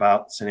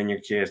about sending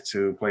your kids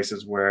to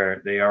places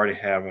where they already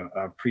have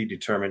a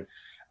predetermined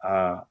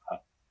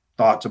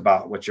thoughts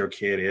about what your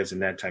kid is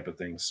and that type of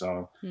thing.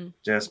 So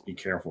just be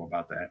careful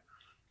about that.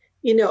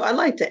 I'd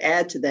like to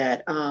add to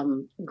that.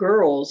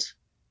 Girls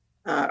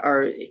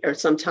are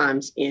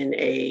sometimes in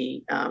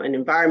an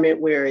environment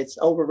where it's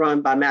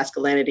overrun by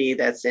masculinity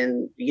that's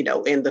in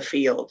the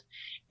field.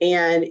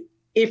 And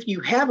if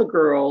you have a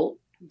girl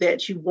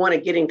that you want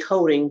to get in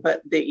coding,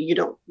 but that you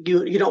don't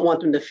want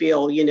them to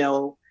feel,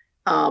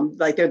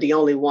 like they're the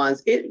only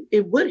ones,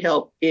 it would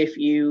help if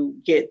you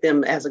get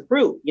them as a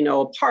group,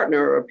 a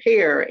partner or a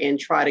pair, and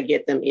try to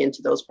get them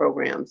into those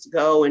programs.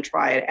 Go and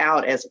try it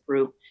out as a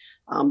group,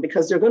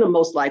 because they're going to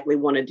most likely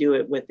want to do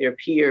it with their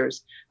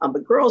peers.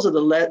 But girls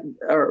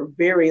are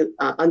very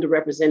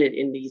underrepresented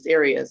in these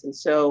areas. And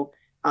so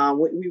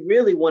we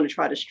really want to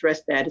try to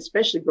stress that,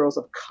 especially girls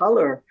of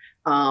color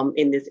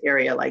in this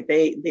area. Like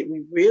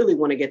we really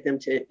want to get them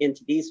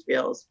into these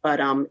fields. But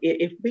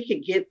if we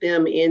could get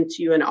them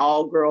into an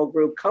all-girl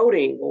group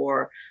coding,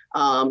 or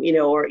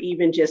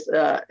even just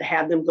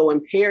have them go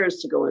in pairs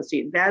to go and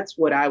see, that's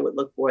what I would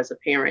look for as a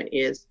parent,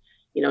 is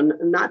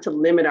not to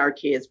limit our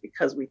kids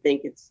because we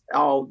think it's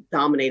all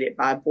dominated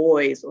by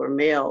boys or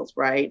males,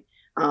 right?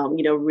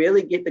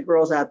 Really get the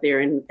girls out there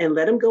and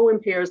let them go in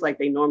pairs like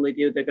they normally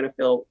do. They're going to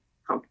feel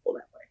comfortable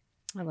that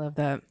way. I love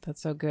that.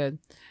 That's so good.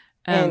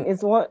 And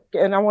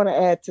I want to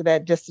add to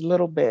that just a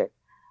little bit.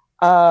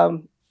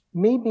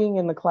 Me being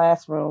in the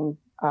classroom,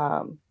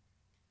 I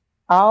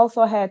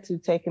also had to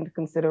take into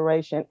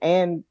consideration,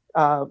 and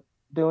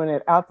doing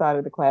it outside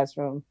of the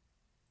classroom,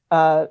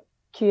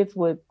 kids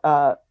with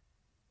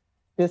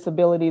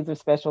disabilities or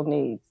special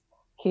needs,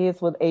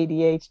 kids with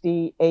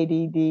ADHD,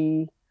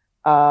 ADD,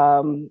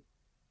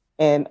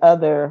 and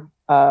other,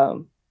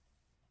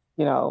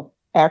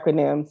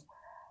 acronyms.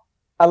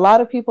 A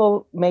lot of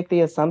people make the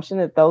assumption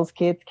that those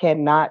kids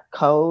cannot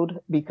code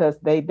because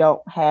they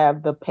don't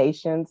have the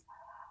patience.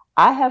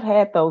 I have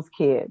had those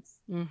kids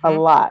a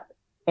lot,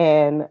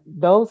 and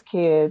those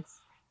kids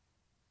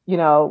you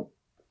know,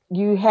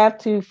 you have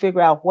to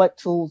figure out what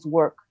tools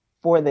work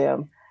for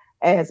them.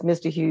 As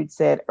Mr. Hughes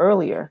said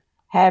earlier,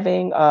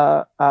 having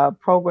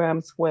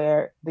programs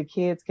where the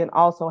kids can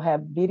also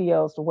have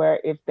videos to where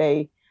if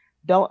they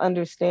don't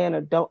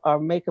understand or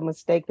make a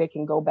mistake, they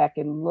can go back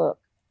and look,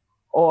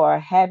 or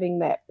having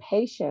that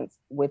patience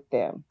with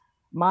them.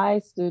 My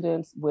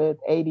students with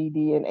ADD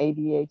and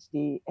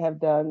ADHD have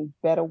done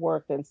better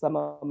work than some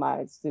of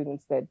my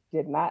students that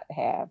did not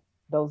have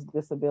those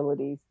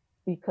disabilities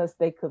because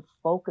they could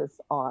focus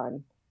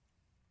on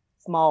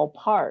small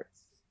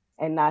parts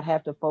and not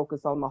have to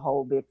focus on the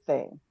whole big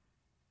thing.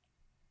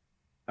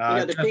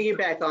 To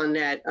piggyback on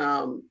that,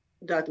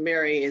 Dr.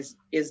 Mary, is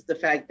the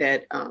fact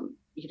that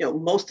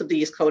most of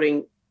these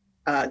coding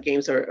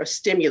games are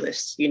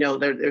stimulus.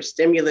 They're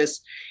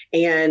stimulus,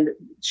 and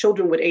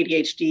children with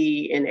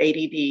ADHD and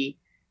ADD,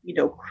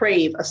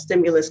 crave a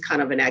stimulus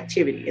kind of an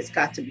activity. It's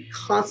got to be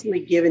constantly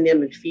giving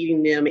them and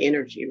feeding them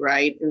energy,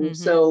 right? And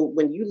so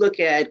when you look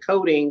at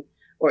coding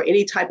or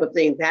any type of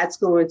thing, that's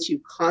going to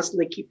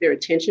constantly keep their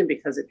attention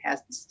because it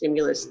has the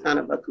stimulus kind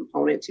of a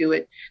component to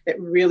it that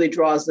really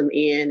draws them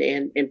in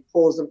and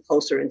pulls them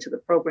closer into the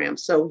program.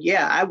 So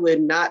yeah, I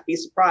would not be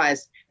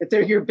surprised if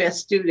they're your best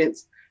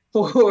students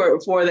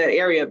for that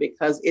area,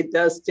 because it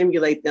does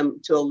stimulate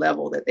them to a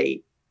level that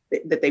they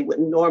would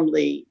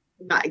normally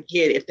not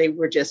get if they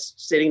were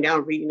just sitting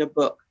down reading a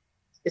book.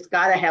 It's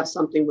got to have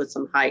something with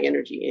some high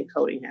energy, and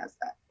coding has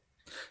that.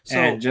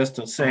 And just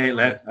to say,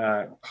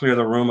 clear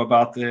the room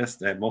about this,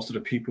 that most of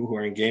the people who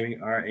are in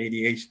gaming are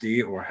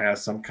ADHD or have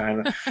some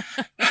kind of.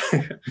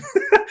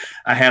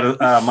 I had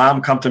a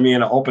mom come to me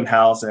in an open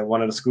house at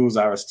one of the schools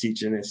I was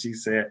teaching, and she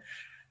said,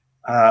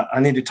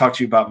 I need to talk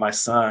to you about my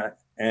son.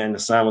 And the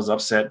son was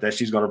upset that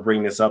she's going to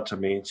bring this up to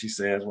me. And she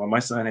says, well, my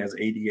son has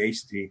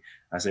ADHD.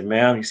 I said,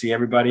 ma'am, you see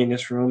everybody in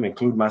this room,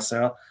 include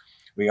myself,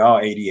 we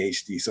all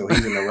ADHD. So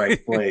he's in the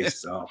right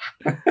place.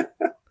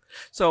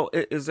 So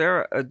is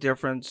there a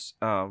difference?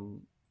 Are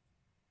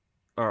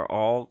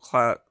all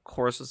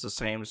courses the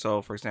same?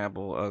 So, for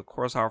example, a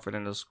course offered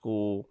in the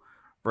school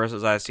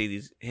versus I see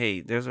these,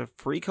 hey, there's a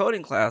free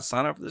coding class.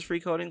 Sign up for this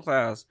free coding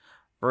class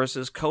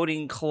versus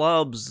coding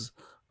clubs.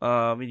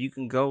 You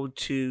can go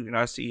to,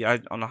 I see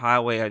on the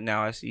highway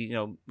now, I see,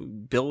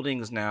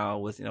 buildings now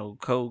with,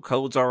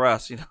 Codes R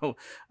Us, I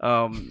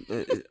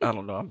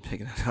don't know, I'm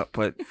picking it up,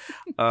 but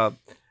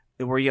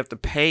where you have to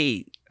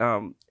pay.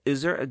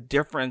 Is there a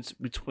difference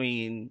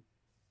between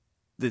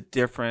the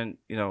different,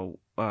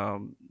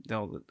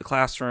 the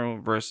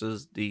classroom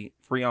versus the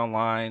free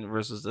online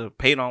versus the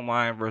paid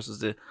online versus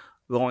the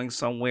going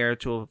somewhere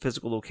to a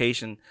physical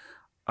location?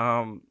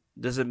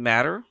 Does it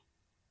matter?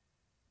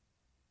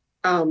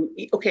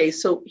 Okay,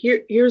 so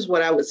here's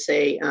what I would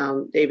say,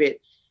 David.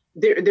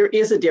 There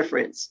is a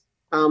difference.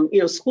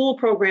 School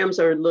programs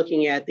are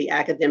looking at the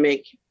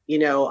academic,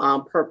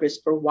 purpose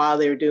for why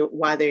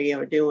they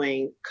are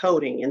doing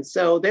coding, and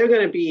so they're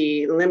going to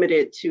be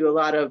limited to a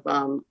lot of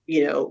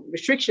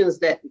restrictions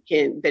that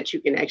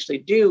you can actually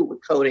do with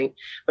coding.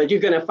 But you're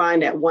going to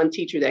find that one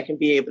teacher that can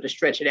be able to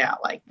stretch it out.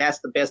 Like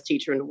that's the best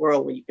teacher in the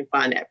world when you can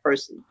find that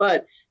person.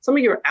 But some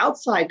of your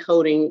outside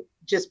coding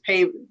just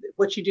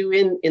what you do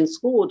in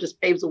school just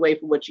paves the way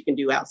for what you can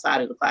do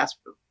outside of the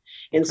classroom.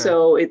 And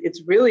so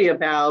it's really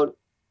about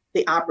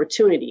the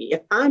opportunity.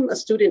 If I'm a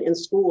student in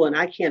school and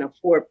I can't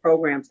afford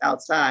programs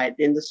outside,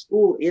 then the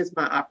school is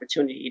my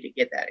opportunity to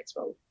get that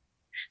exposure.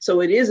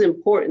 So it is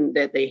important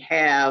that they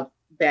have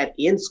that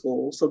in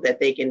school so that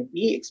they can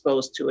be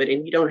exposed to it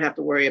and you don't have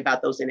to worry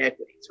about those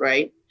inequities,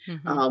 right?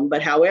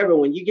 But however,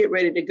 when you get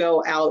ready to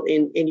go out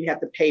and you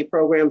have to pay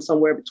programs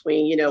somewhere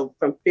between,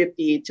 from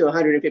 $50 to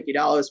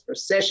 $150 per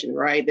session,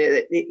 right?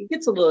 It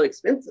gets a little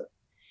expensive.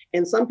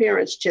 And some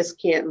parents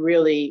just can't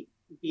really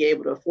be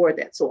able to afford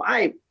that. So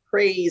I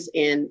praise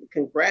and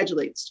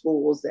congratulate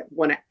schools that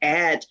want to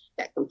add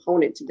that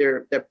component to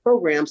their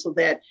program so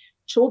that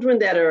children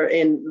that are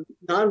in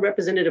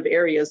non-representative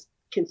areas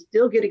can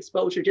still get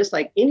exposure just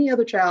like any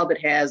other child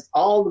that has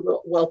all the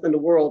wealth in the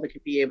world that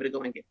could be able to go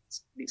and get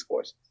these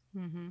courses.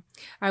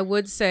 I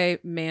would say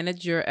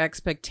manage your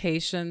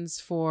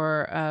expectations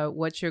for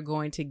what you're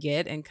going to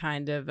get and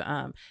kind of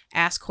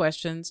ask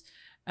questions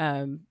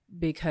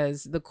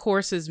because the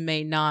courses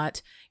may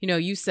not,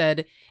 you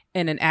said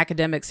in an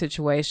academic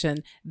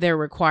situation, they're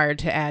required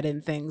to add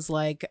in things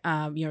like,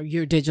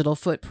 your digital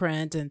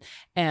footprint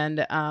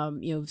and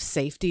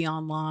safety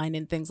online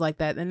and things like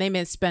that. And they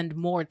may spend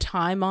more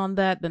time on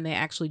that than they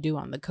actually do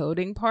on the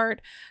coding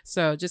part.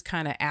 So just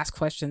kind of ask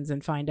questions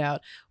and find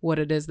out what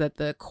it is that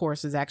the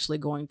course is actually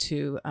going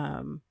to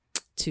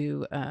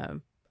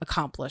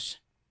accomplish.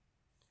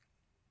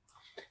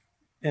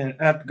 And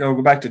I have to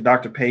go back to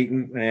Dr.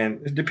 Payton,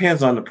 and it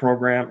depends on the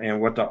program and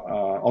what the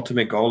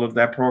ultimate goal of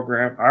that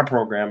program. Our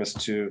program is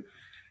to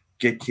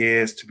get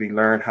kids to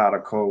learn how to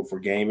code for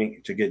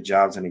gaming, to get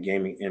jobs in the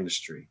gaming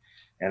industry.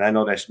 And I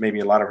know that maybe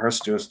a lot of her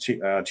students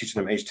teaching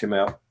them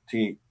HTML,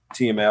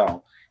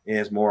 TML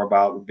is more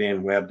about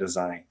being web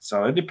design.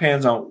 So it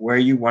depends on where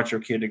you want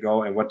your kid to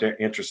go and what they're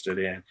interested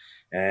in.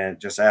 and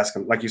just ask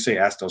them, like you say,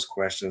 ask those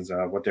questions,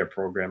 what their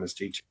program is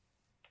teaching.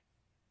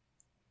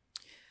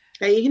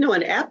 Hey,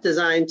 and app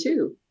design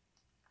too.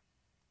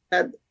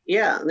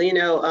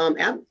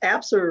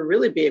 Apps are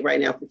really big right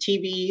now for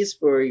TVs,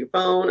 for your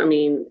phone. I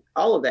mean,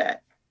 all of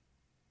that.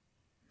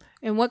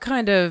 And what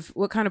kind of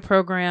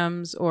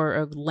programs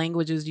or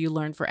languages do you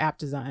learn for app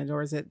design,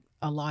 or is it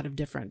a lot of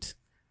different?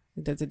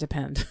 Does it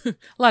depend? A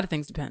lot of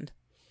things depend.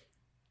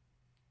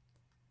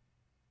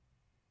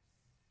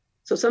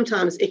 So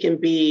sometimes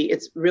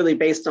it's really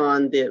based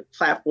on the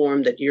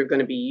platform that you're going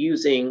to be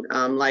using,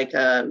 like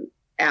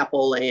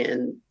Apple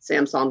and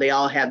Samsung, they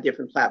all have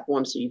different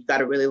platforms. So you've got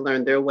to really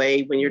learn their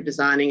way when you're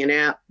designing an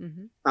app,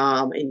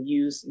 and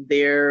use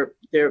their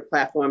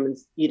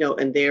platforms,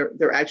 and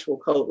their actual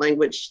code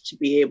language to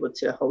be able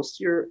to host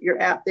your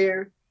app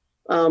there.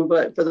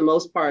 But for the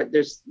most part,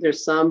 there's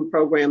some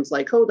programs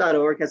like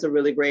Code.org has a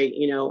really great,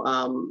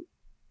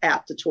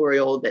 app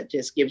tutorial that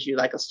just gives you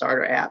like a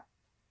starter app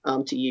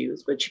to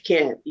use. But you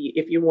can't,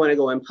 if you want to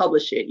go and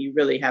publish it, you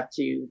really have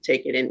to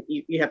take it in.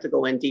 You have to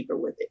go in deeper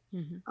with it.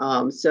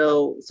 Or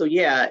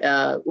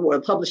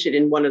publish it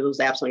in one of those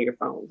apps on your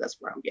phone. That's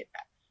where I'm getting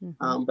at.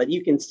 But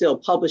you can still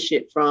publish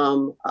it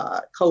from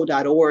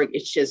Code.org.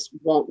 It just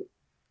won't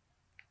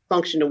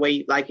function the way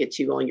you'd like it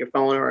to on your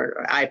phone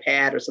or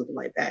iPad or something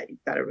like that.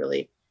 You've got to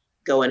really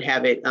go and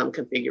have it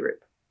configured.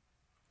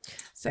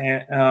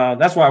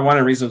 And that's why one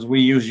of the reasons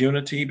we use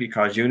Unity,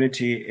 because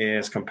Unity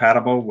is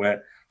compatible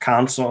with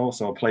console,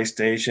 so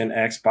PlayStation,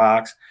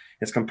 Xbox.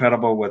 It's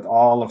compatible with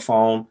all the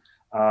phone,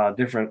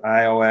 different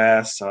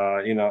iOS,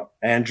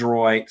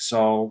 Android.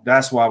 So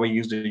that's why we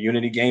use the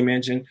Unity game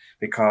engine,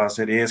 because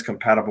it is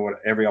compatible with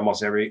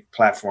almost every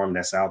platform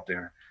that's out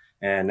there.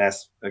 And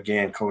that's,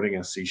 again, coding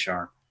in C#.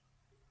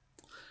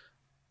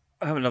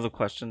 I have another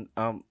question.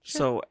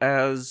 So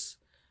as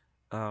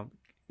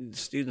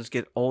students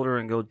get older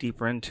and go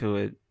deeper into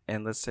it,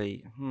 and let's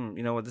say,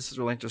 this is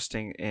really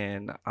interesting,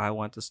 and I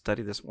want to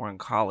study this more in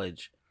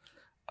college.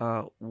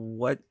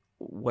 What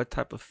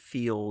type of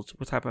fields,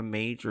 what type of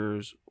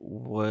majors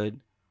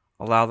would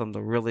allow them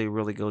to really,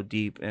 really go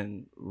deep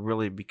and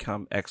really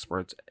become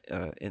experts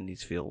in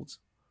these fields?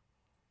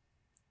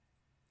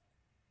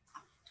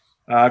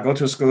 Go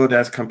to a school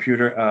that's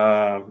computer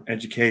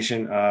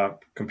education,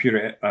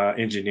 computer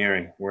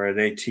engineering, where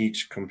they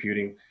teach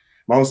computing.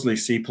 Mostly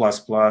C++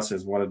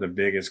 is one of the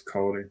biggest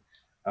coding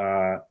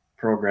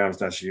programs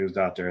that's used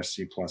out there,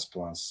 C++.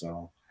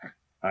 So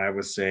I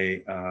would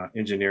say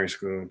engineering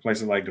school,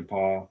 places like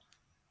DePaul,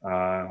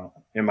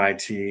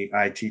 MIT,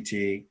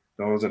 ITT,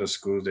 those are the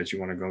schools that you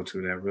want to go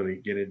to that really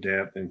get in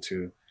depth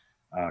into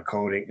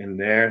coding. And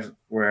there's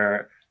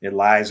where it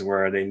lies,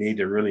 where they need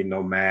to really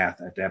know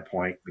math at that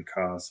point,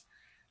 because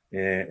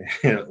a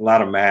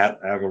lot of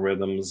math,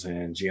 algorithms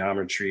and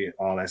geometry,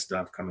 all that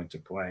stuff come into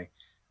play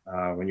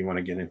when you want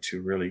to get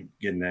into really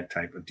getting that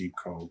type of deep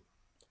code.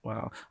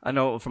 Wow. I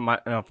know from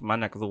my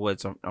neck of the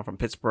woods, I'm from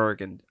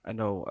Pittsburgh, and I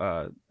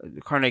know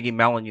Carnegie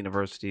Mellon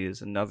University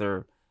is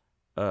another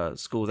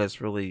school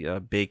that's really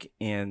big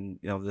in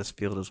this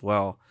field as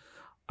well.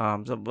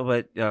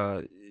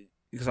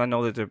 Because I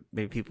know that there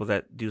may be people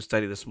that do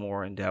study this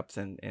more in depth,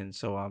 and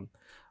so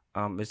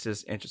it's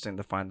just interesting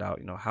to find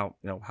out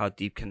how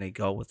deep can they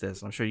go with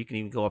this. I'm sure you can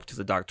even go up to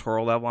the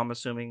doctoral level, I'm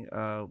assuming,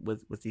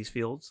 with these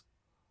fields.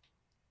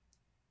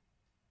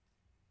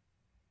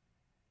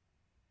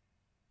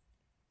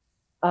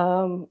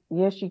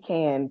 Yes, you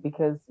can,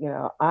 because,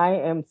 I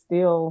am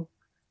still,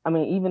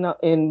 even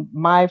in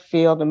my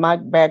field and my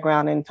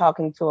background and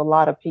talking to a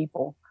lot of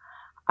people,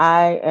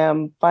 I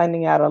am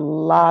finding out a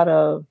lot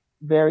of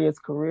various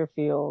career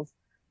fields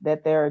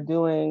that they're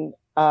doing,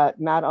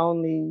 not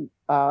only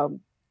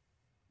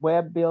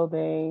web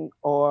building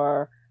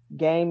or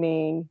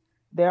gaming,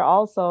 they're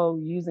also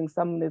using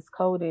some of this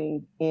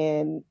coding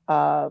in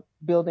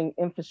building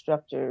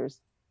infrastructures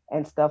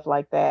and stuff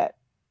like that.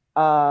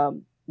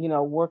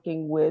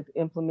 Working with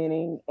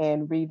implementing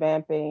and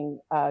revamping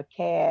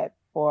CAD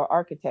for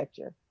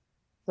architecture.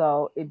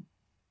 So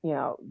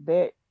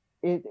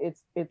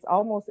it's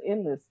almost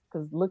endless,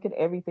 because look at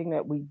everything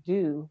that we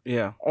do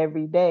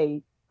every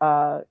day.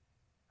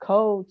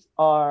 Codes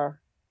are,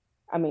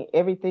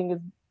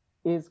 everything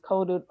is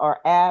coded or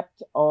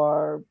apped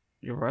or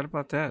you're right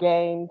about that.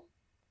 Gamed.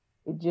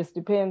 It just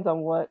depends on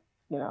what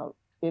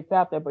it's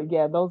out there. But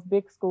yeah, those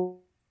big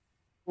schools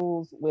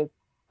with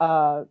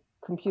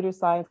computer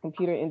science,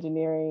 computer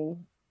engineering,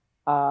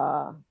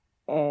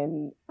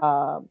 and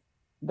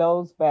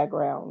those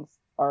backgrounds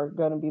are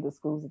going to be the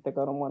schools that they're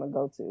going to want to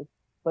go to.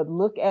 But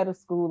look at a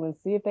school and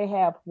see if they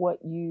have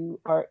what you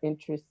are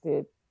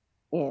interested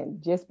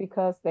in. Just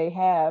because they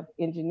have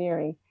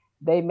engineering,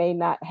 they may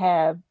not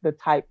have the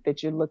type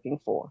that you're looking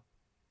for.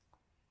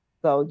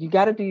 So you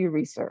got to do your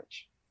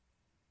research.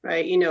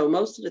 Right.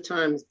 Most of the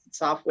times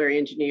software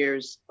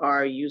engineers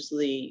are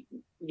usually,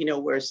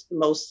 where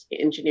most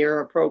engineer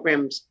or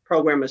programmers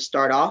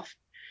start off,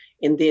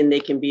 and then they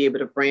can be able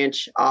to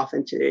branch off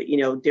into,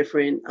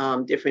 different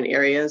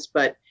areas.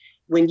 But,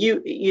 when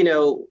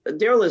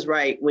Daryl is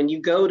right. When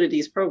you go to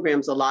these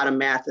programs, a lot of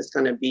math is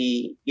going to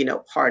be,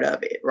 part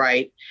of it,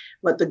 right?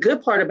 But the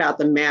good part about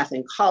the math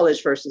in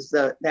college versus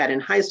that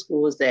in high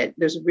school is that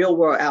there's a real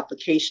world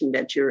application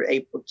that you're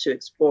able to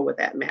explore with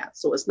that math.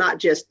 So it's not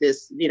just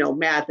this,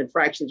 math and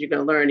fractions you're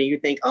going to learn and you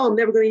think, oh, I'm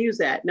never going to use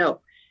that. No.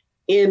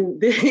 When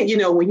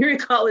you're in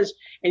college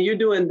and you're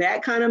doing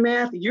that kind of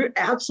math, you're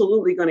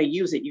absolutely going to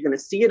use it. You're going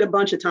to see it a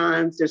bunch of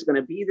times. There's going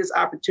to be this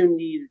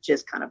opportunity to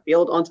just kind of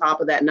build on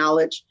top of that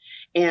knowledge.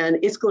 And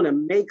it's going to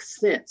make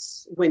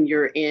sense when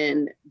you're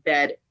in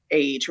that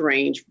age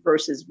range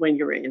versus when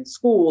you're in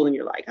school and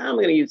you're like, I'm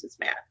going to use this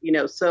math,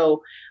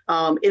 So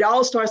it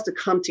all starts to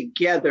come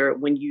together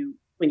when you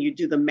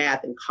do the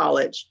math in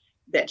college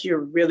that you're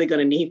really going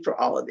to need for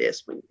all of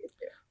this when you get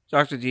there.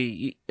 Dr.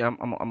 G, I'm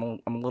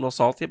a little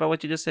salty about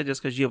what you just said,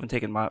 just because you haven't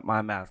taken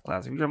my math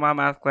class. If you're in my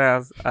math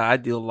class, I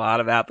do a lot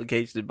of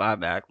application in my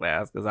math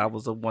class because I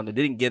was the one that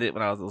didn't get it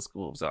when I was in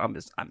school. So I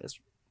miss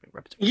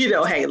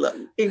repetition. Hey, look,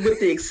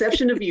 with the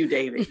exception of you,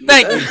 David.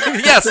 Thank you.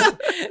 Yes,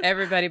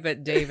 everybody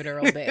but David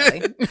Earl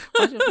Bailey.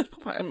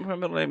 My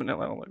middle name in that.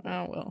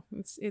 Oh well,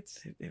 it's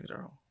David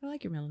Earl. I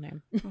like your middle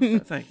name.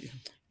 Thank you.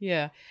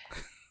 Yeah.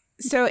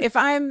 So if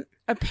I'm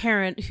a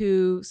parent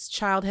whose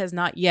child has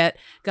not yet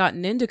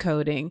gotten into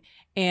coding,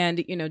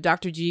 and,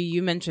 Dr. G,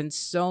 you mentioned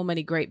so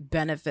many great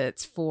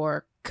benefits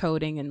for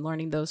coding and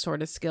learning those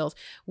sort of skills.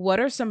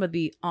 What are some of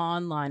the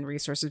online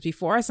resources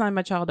before I sign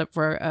my child up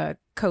for a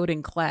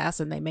coding class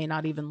and they may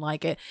not even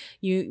like it?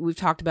 We've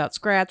talked about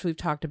Scratch. We've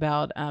talked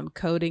about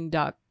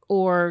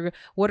coding.org.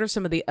 What are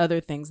some of the other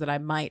things that I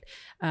might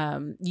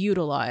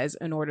utilize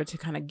in order to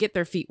kind of get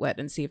their feet wet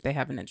and see if they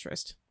have an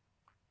interest?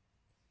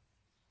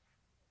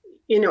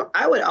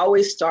 I would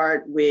always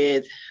start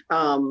with,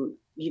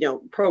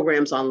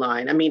 programs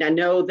online. I mean, I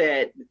know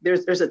that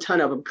there's a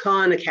ton of them.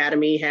 Khan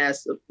Academy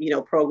has,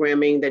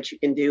 programming that you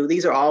can do.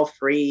 These are all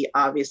free,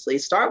 obviously.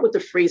 Start with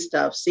the free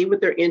stuff. See what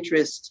their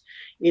interest,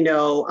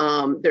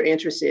 their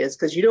interest is,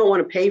 because you don't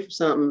want to pay for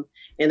something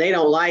and they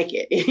don't like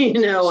it.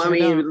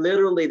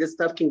 Literally, this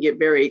stuff can get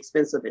very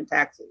expensive and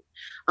taxing.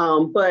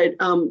 But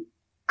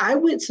I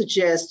would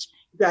suggest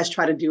you guys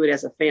try to do it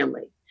as a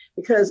family.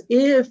 Because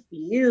if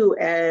you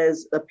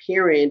as a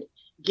parent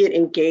get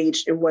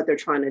engaged in what they're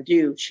trying to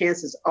do,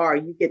 chances are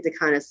you get to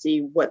kind of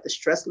see what the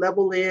stress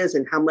level is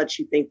and how much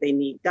you think they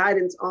need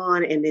guidance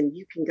on, and then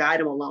you can guide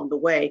them along the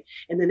way.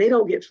 And then they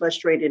don't get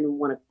frustrated and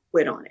want to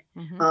quit on it.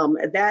 Mm-hmm.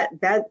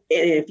 And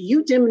if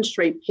you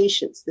demonstrate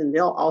patience, then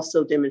they'll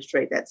also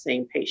demonstrate that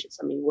same patience.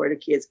 I mean, where do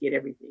kids get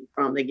everything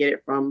from? They get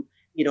it from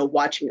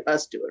watching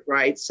us do it,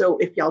 right? So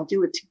if y'all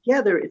do it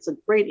together, it's a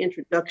great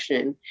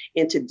introduction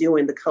into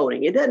doing the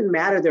coding. It doesn't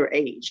matter their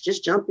age.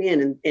 Just jump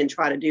in and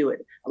try to do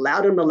it.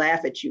 Allow them to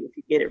laugh at you if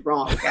you get it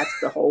wrong. That's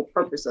the whole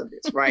purpose of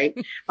this, right?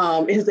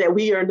 Is that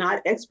we are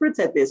not experts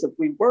at this. If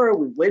we were,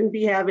 we wouldn't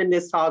be having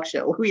this talk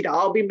show. We'd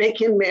all be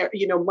making,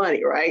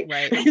 money, right?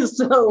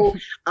 So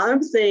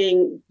I'm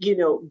saying,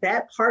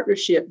 that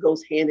partnership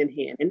goes hand in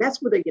hand. And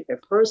that's where they get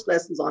their first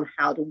lessons on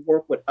how to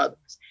work with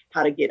others,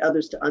 how to get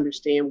others to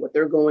understand what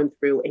they're going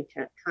through and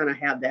kind of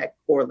have that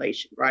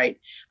correlation, right?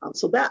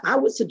 So that I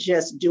would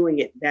suggest doing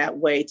it that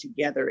way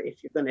together if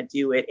you're going to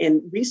do it,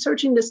 and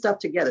researching this stuff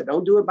together.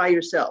 Don't do it by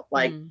yourself.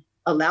 Like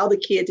allow the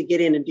kid to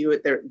get in and do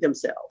it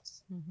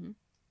themselves. Mm-hmm.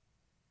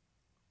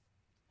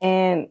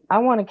 And I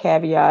want to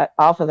caveat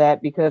off of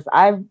that because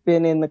I've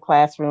been in the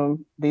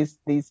classroom these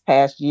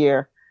past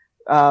year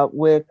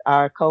with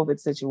our COVID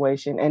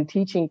situation and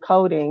teaching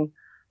coding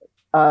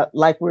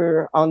like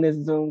we're on this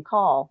Zoom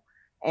call.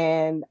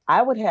 And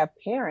I would have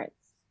parents,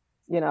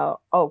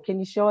 can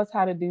you show us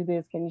how to do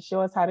this? Can you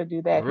show us how to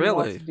do that? Really? Who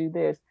wants to do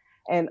this?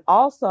 And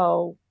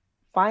also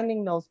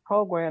finding those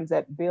programs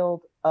that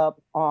build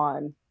up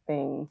on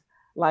things.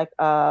 Like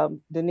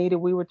Danita,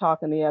 we were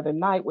talking the other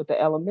night with the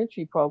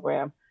elementary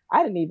program.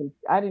 I didn't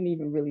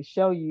even really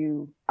show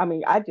you. I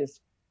mean, I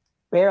just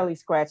barely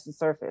scratched the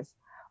surface.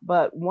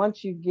 But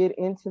once you get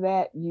into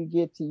that, you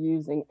get to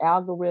using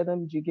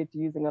algorithms, you get to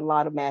using a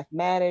lot of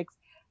mathematics.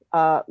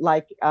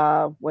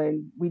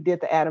 When we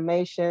did the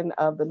animation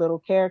of the little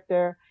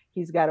character,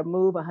 he's got to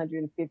move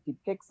 150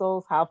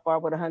 pixels. How far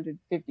would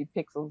 150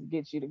 pixels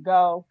get you to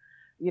go?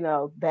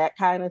 That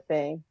kind of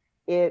thing.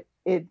 It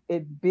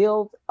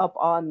builds up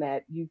on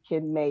that. You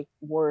can make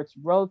words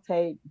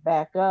rotate,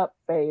 back up,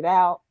 fade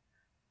out,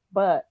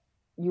 but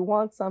you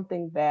want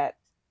something that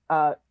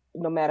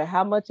no matter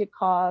how much it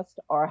cost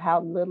or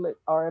how little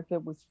or if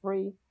it was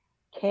free,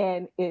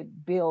 can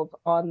it build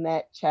on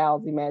that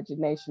child's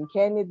imagination?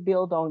 Can it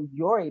build on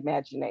your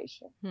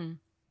imagination?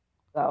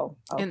 So,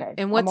 okay.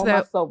 And what's I'm on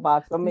that? My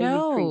soapbox. So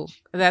maybe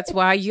preach. That's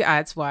why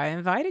I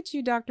invited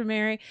you, Dr.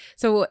 Mary.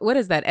 So what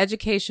is that?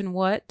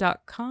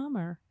 Educationwhat.com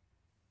or?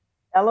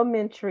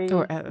 Elementary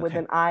with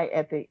an I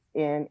at the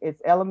end.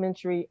 It's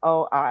elementary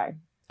OI.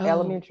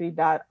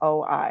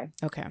 Elementary.oi.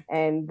 Okay.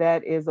 And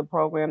that is a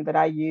program that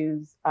I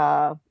use.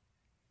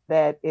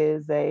 That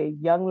is a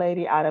young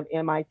lady out of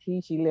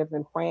MIT. She lives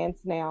in France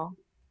now.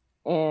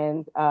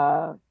 And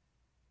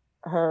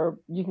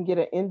you can get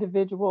an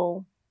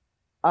individual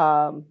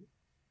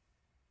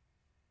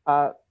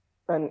an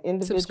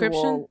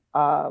Subscription?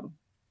 individual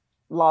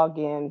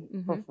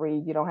login for free.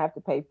 You don't have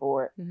to pay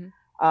for it.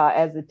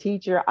 As a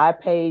teacher, I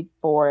paid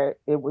for it.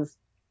 It was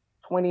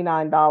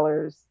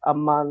 $29 a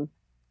month,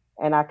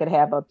 and I could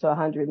have up to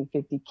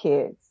 150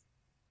 kids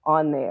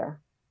on there.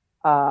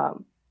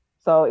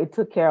 So it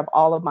took care of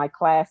all of my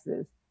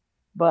classes,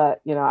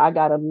 but I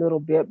got a little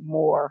bit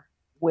more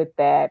with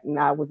that, and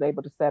I was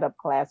able to set up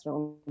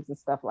classrooms and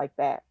stuff like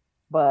that.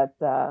 But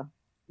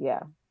yeah.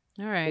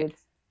 All right.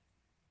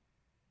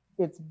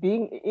 It's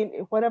being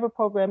in whatever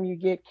program you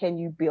get, can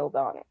you build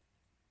on it?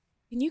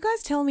 Can you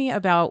guys tell me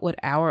about what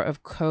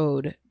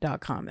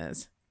hourofcode.com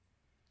is?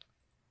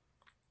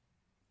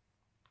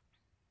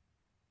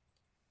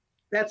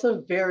 That's a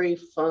very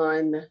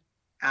fun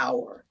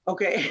hour.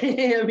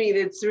 Okay. I mean,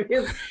 it's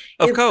really,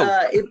 of code.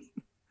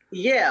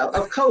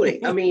 Of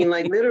coding. I mean,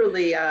 like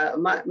literally,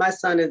 my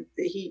son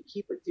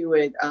he would do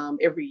it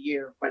every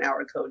year for an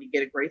hour of code. You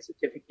get a great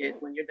certificate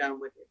when you're done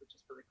with it, which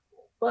is really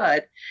cool.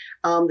 But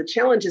the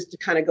challenge is to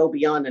kind of go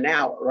beyond an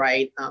hour,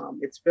 right?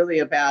 It's really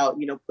about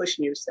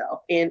pushing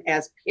yourself. And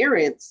as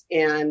parents,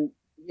 and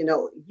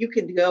you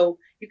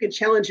can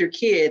challenge your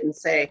kid and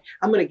say,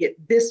 I'm going to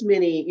get this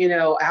many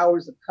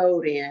hours of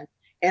code in,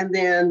 and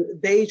then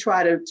they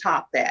try to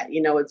top that.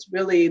 It's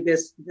really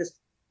this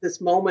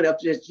moment of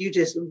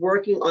just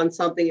working on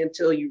something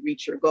until you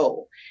reach your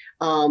goal.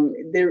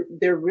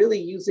 They're really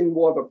using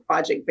more of a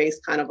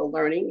project-based kind of a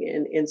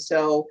learning, and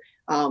so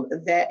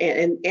that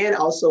and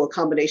also a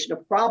combination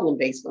of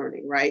problem-based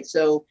learning, right?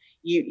 So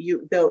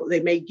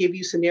they may give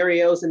you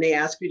scenarios and they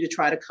ask you to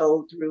try to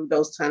code through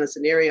those kind of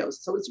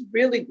scenarios. So it's a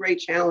really great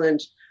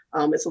challenge.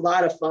 It's a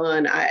lot of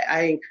fun.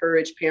 I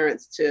encourage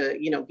parents to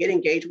get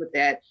engaged with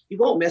that. You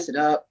won't mess it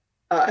up.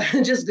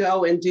 Just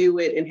go and do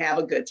it and have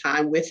a good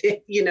time with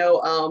it,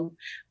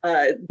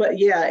 but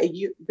yeah,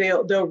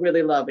 they'll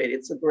really love it.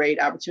 It's a great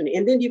opportunity.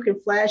 And then you can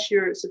flash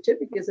your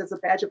certificates as a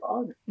badge of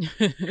honor.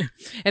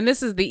 And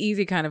this is the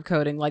easy kind of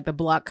coding, like the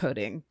block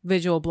coding,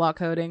 visual block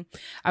coding.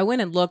 I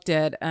went and looked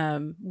at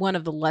one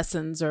of the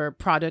lessons or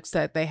projects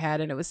that they had,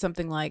 and it was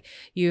something like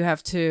you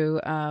have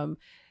to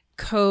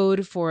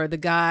code for the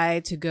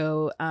guy to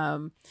go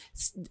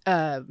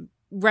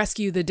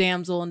rescue the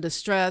damsel in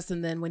distress,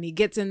 and then when he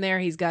gets in there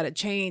he's got to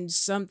change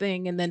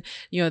something, and then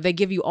they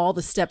give you all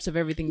the steps of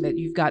everything that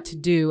you've got to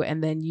do,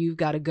 and then you've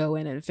got to go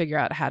in and figure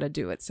out how to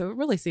do it. So it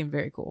really seemed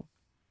very cool.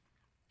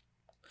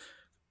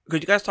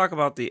 Could you guys talk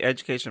about the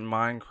education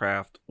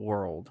Minecraft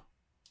world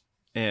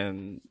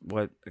and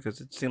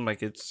because it seemed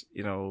like it's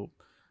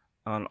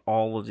on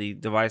all of the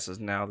devices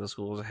now the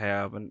schools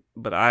have,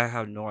 but I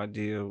have no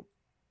idea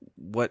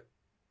what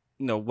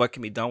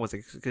can be done with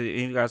it. Could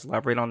you guys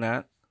elaborate on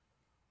that?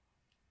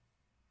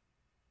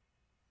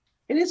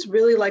 And it's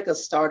really like a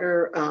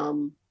starter,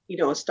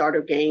 a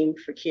starter game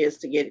for kids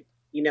to get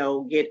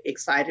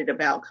excited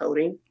about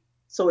coding.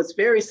 So it's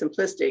very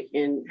simplistic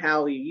in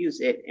how you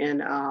use it,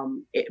 and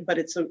but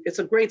it's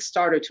a great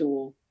starter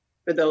tool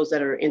for those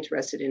that are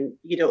interested in,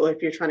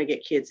 if you're trying to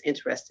get kids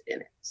interested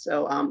in it.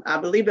 So I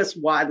believe that's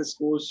why the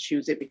schools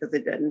choose it, because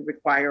it doesn't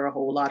require a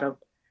whole lot of,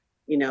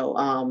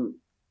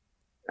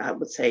 I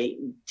would say,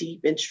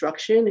 deep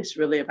instruction. It's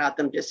really about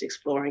them just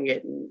exploring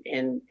it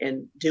and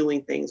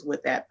doing things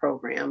with that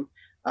program.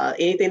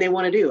 Anything they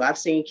want to do. I've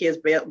seen kids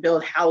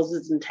build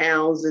houses and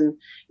towns and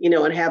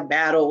have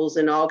battles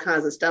and all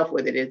kinds of stuff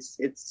with it.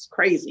 It's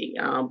crazy,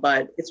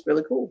 but it's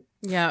really cool.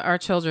 Yeah, our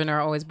children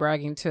are always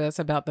bragging to us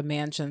about the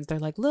mansions. They're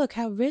like, look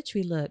how rich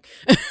we look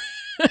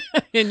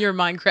in your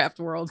Minecraft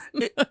world.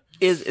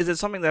 Is it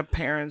something that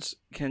parents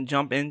can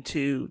jump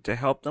into to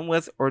help them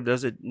with, or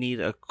does it need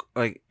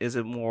is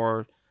it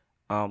more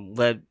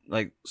led,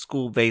 like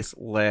school-based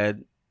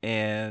led,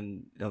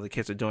 and the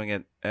kids are doing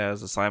it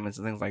as assignments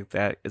and things like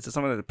that? Is it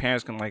something that the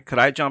parents can could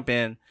I jump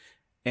in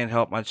and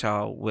help my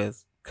child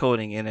with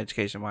coding in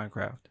Education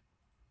Minecraft?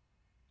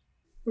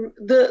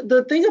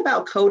 The thing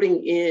about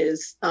coding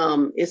is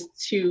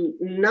to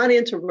not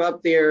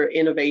interrupt their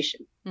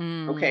innovation.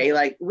 Okay,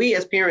 like we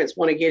as parents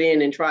want to get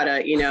in and try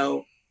to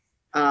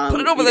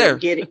put it over there.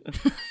 Get it.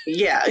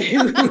 Yeah,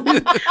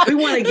 we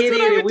want to get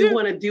in and we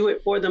want to do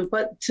it for them.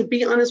 But to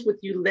be honest with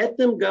you, let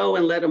them go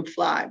and let them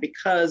fly,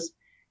 because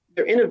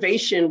their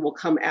innovation will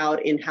come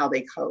out in how they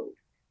code,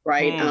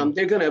 right?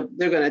 They're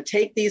gonna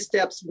take these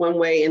steps one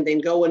way and then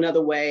go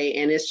another way,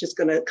 and it's just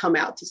gonna come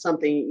out to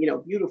something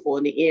beautiful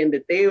in the end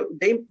that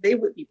they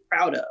would be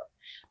proud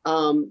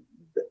of.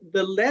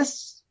 The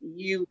less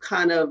you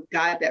kind of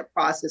guide that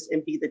process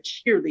and be the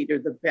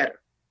cheerleader, the better,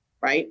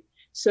 right?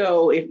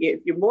 So if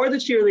you're more the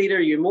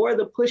cheerleader, you're more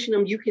the pushing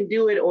them, you can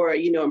do it, or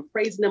and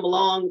praising them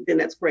along, then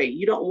that's great.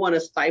 You don't want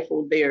to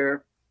stifle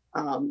their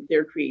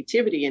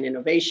creativity and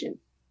innovation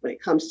when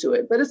it comes to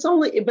it. But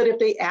if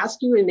they ask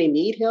you and they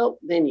need help,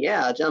 then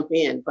yeah, jump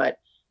in. But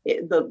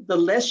the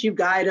less you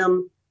guide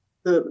them,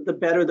 the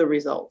better the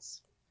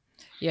results.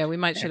 Yeah, we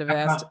might should have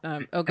asked. Go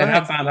ahead.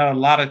 I found out a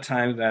lot of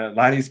times that a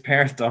lot of these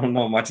parents don't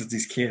know much as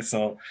these kids.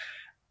 So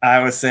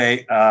I would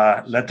say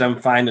let them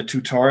find the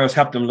tutorials,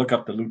 help them look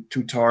up the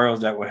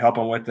tutorials that will help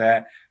them with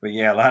that. But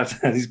yeah, a lot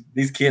of times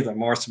these kids are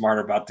more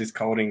smarter about this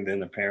coding than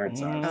the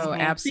parents are. Oh,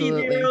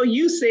 absolutely. See, Daryl,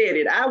 you said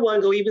it. I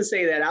wasn't going to even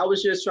say that. I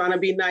was just trying to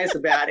be nice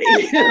about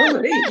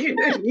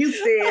it. you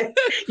said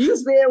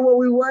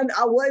what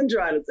I wasn't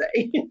trying to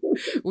say.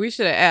 We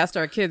should have asked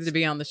our kids to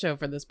be on the show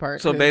for this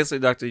part. So basically,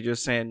 Doctor, you're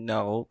saying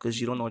no because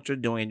you don't know what you're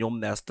doing. You'll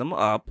mess them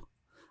up.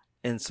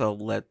 And so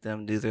let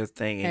them do their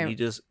thing, and you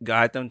just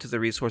guide them to the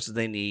resources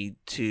they need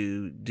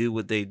to do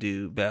what they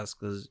do best.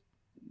 Because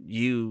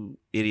you,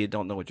 idiot,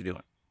 don't know what you're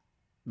doing,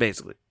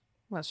 basically.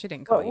 Well, she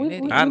didn't call you an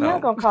idiot. I know. We're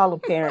not gonna call the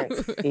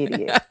parents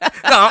idiot. No,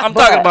 I'm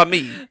talking about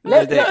me.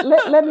 Let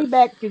me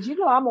back, because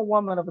I'm a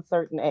woman of a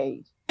certain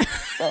age.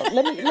 So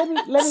let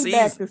me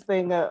back this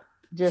thing up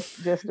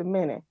just a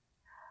minute.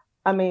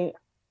 I mean,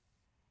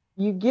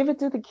 you give it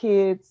to the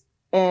kids,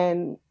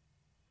 and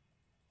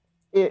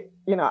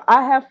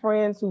I have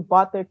friends who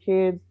bought their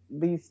kids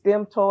these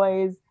STEM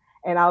toys,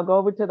 and I'll go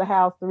over to the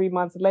house 3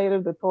 months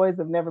later. The toys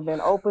have never been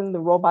opened. The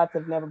robots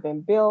have never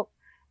been built.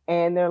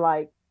 And they're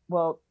like,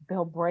 well,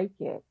 they'll break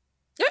it.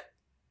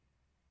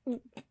 Yeah,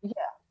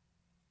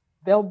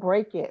 they'll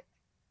break it.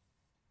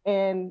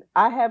 And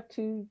I have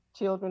 2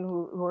 children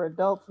who are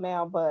adults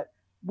now, but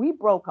we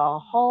broke a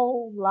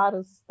whole lot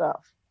of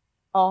stuff.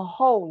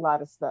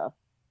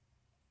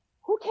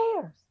 Who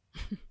cares?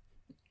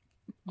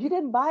 You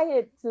didn't buy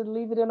it to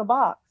leave it in a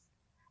box.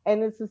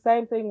 And it's the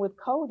same thing with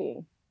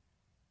coding.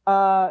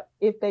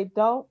 If they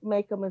don't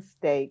make a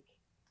mistake,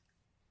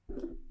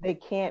 they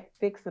can't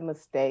fix a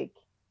mistake,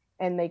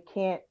 and they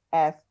can't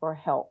ask for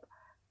help.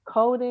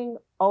 Coding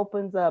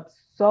opens up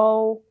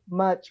so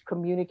much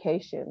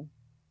communication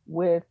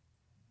with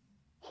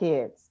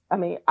kids. I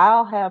mean,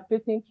 I'll have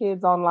 15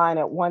 kids online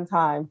at one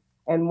time,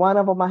 and one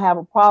of them will have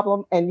a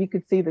problem, and you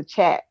could see the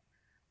chat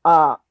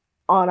on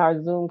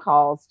our Zoom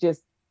calls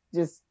just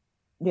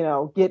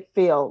get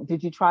filled.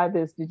 Did you try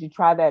this? Did you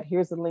try that?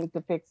 Here's a link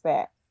to fix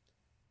that.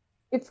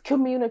 It's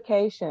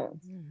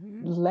communication.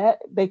 Mm-hmm.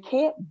 They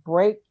can't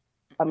break,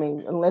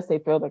 unless they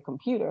fail their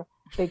computer,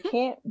 they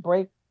can't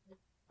break,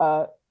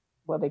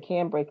 they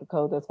can break a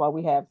code. That's why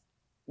we have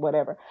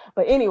whatever.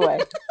 But anyway,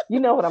 you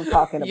know what I'm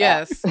talking about.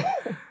 Yes.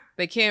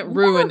 They can't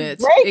ruin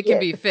it. It can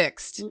be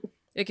fixed.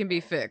 It can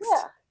be fixed.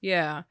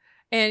 Yeah.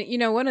 And,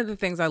 one of the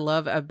things I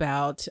love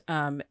about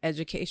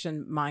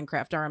Education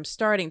Minecraft, or I'm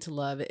starting to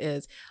love,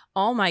 is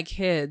all my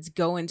kids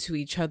go into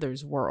each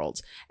other's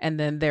worlds, and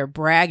then they're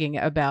bragging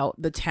about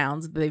the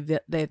towns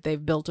that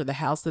they've built or the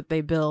house that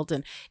they built.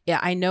 And yeah,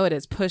 I know it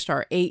has pushed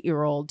our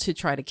 8-year-old to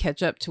try to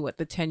catch up to what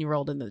the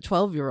 10-year-old and the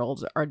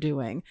 12-year-olds are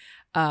doing,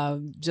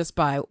 just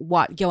by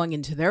going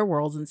into their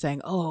worlds and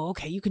saying, oh,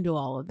 okay, you can do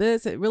all of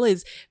this. It really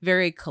is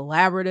very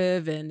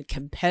collaborative and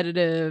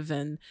competitive,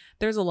 and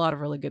there's a lot of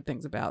really good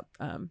things about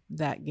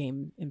that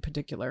game in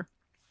particular.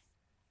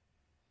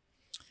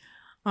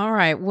 All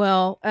right.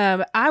 Well,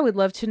 I would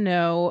love to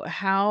know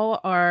how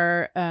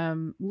our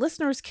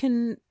listeners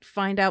can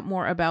find out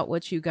more about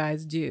what you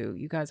guys do.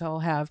 You guys all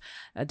have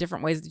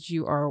different ways that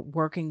you are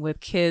working with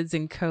kids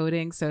and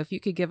coding. So if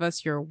you could give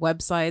us your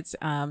websites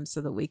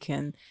so that we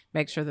can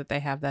make sure that they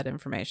have that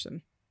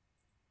information.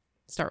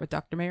 Start with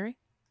Dr. Mary.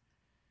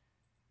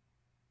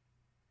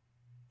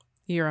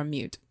 You're on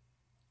mute.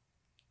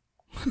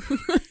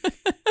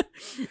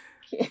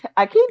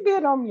 I keep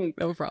being on mute.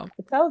 No problem.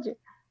 I told you.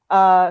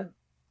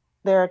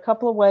 There are a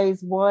couple of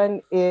ways.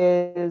 One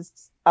is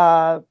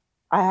I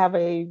have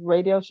a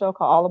radio show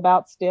called All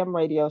About STEM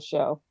Radio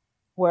Show,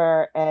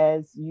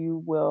 whereas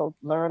you will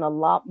learn a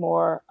lot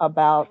more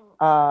about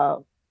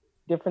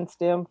different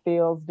STEM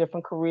fields,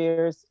 different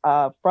careers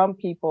from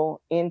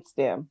people in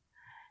STEM.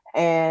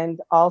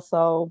 And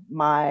also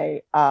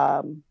my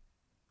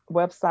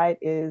website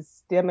is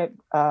STEM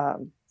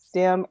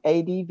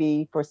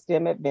ADV for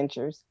STEM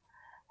Adventures.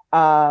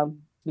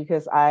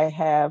 Because I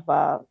have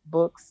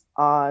books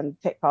on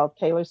called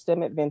Taylor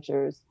STEM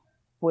Adventures,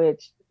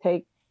 which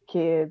take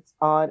kids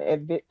on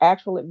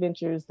actual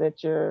adventures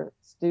that your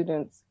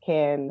students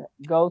can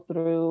go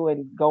through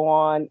and go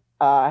on.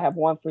 I have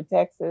one for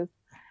Texas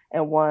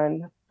and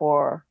one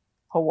for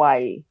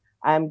Hawaii.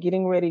 I'm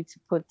getting ready to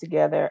put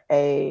together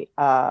a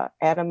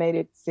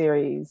animated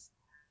series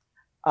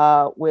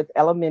with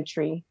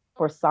elementary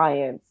for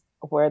science,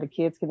 where the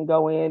kids can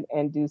go in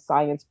and do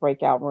science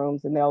breakout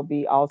rooms, and they'll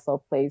be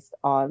also placed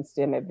on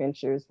STEM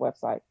Adventures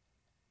website.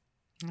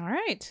 All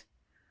right.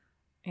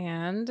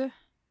 And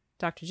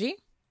Dr. G?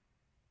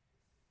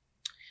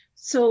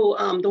 So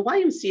the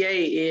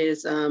YMCA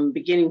is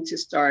beginning to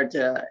start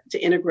to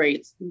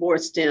integrate more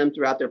STEM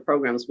throughout their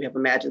programs. We have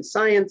Imagine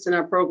Science in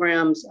our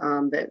programs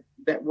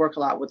that work a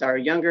lot with our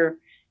younger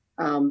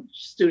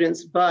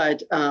students.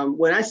 But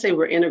when I say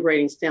we're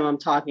integrating STEM,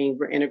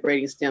 we're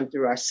integrating STEM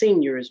through our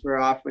seniors. We're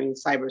offering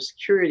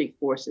cybersecurity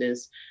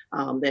courses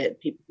that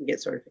people can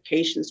get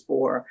certifications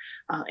for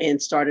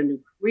and start a new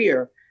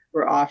career.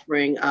 We're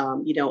offering,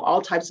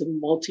 all types of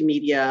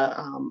multimedia,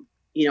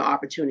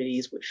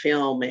 opportunities with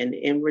film,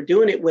 and we're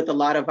doing it with a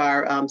lot of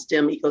our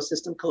STEM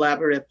ecosystem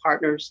collaborative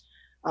partners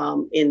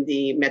in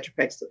the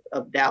Metroplex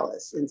of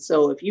Dallas. And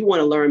so if you want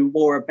to learn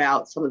more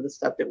about some of the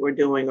stuff that we're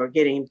doing or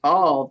getting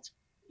involved,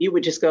 you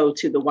would just go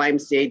to the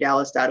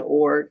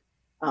ymcadallas.org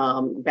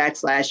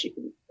 / you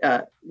can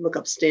look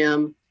up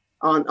STEM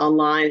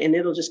online, and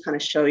it'll just kind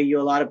of show you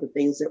a lot of the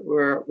things that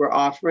we're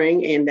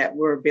offering and that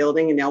we're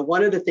building. And now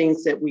one of the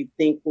things that we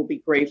think will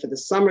be great for the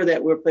summer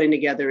that we're putting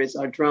together is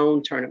our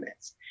drone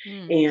tournaments.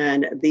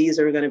 And these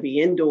are going to be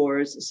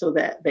indoors so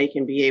that they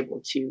can be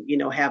able to,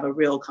 have a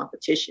real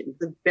competition.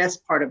 The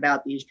best part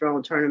about these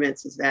drone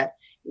tournaments is that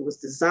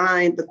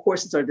the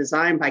courses are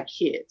designed by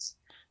kids.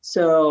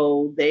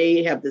 So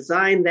they have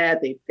designed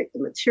that, they picked the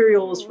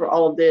materials for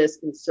all of this.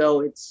 And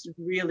so it's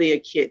really a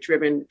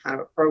kid-driven kind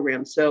of a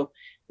program. So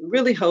we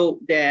really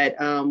hope that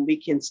we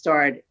can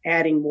start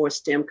adding more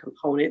STEM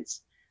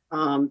components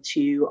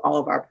to all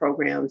of our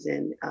programs.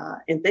 And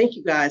thank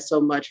you guys so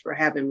much for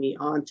having me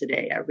on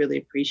today. I really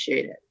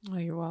appreciate it. Oh,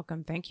 you're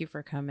welcome. Thank you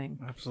for coming.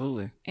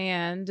 Absolutely.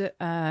 And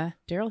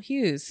Daryl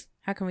Hughes,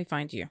 how can we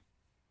find you?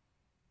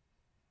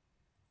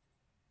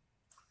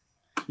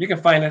 You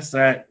can find us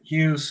at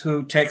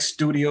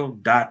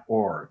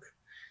HughesWhoTechStudio.org.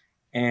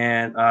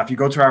 And if you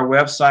go to our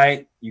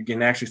website, you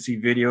can actually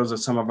see videos of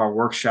some of our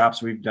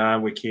workshops we've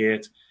done with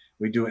kids.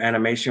 We do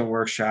animation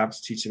workshops,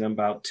 teaching them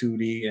about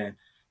 2D and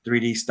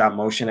 3D stop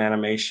motion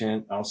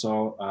animation.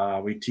 Also,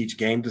 we teach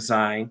game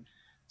design.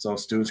 So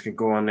students can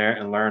go on there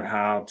and learn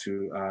how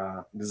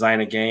to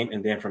design a game.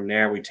 And then from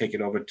there, we take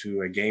it over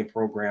to a game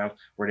program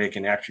where they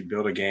can actually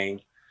build a game.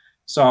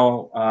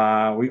 So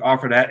we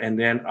offer that. And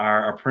then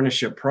our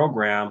apprenticeship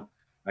program,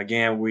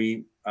 again,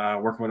 we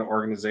working with an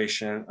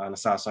organization on the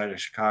south side of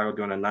Chicago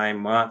doing a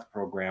 9-month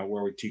program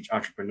where we teach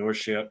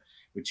entrepreneurship,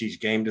 we teach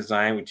game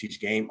design, we teach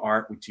game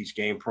art, we teach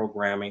game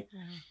programming.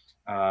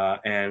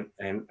 And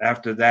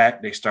after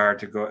that, they start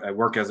to go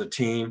work as a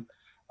team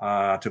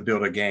to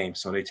build a game.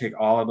 So they take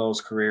all of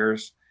those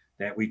careers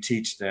that we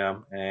teach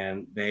them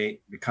and they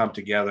become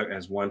together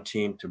as one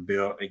team to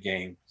build a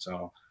game.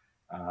 So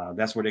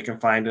that's where they can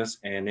find us,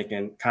 and they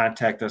can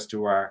contact us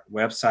through our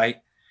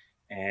website,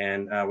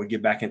 and we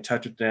get back in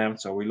touch with them.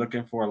 So we're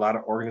looking for a lot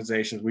of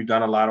organizations. We've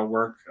done a lot of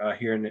work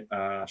here in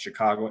the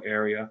Chicago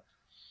area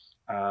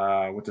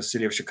with the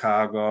city of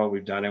Chicago.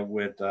 We've done it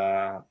with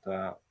the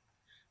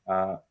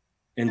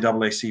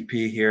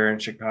NAACP here in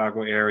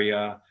Chicago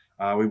area.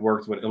 We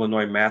worked with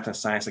Illinois Math and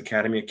Science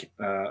Academy.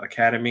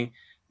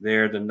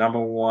 They're the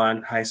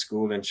 #1 high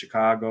school in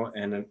Chicago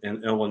and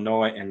in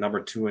Illinois, and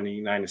 #2 in the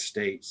United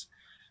States.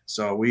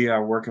 So we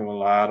are working with a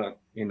lot of,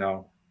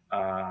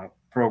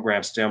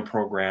 programs, STEM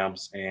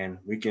programs, and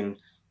we can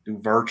do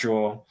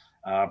virtual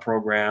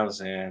programs,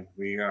 and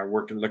we are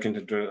looking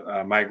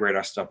to migrate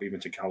our stuff even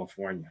to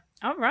California.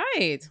 All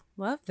right.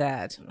 Love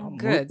that. Oh,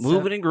 good.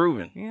 Moving and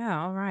grooving.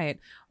 Yeah. All right.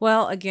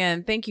 Well,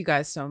 again, thank you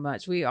guys so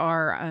much. We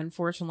are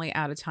unfortunately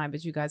out of time,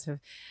 but you guys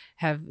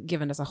have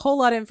given us a whole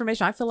lot of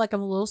information. I feel like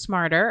I'm a little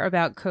smarter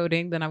about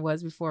coding than I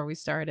was before we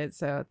started.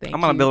 So thank you.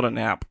 I'm going to build an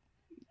app.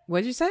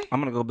 What'd you say? I'm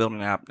going to go build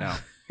an app now.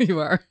 You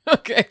are?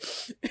 Okay.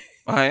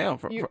 I am.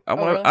 Really?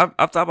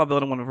 I've thought about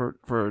building one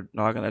for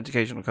Noggin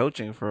educational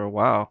coaching for a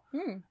while.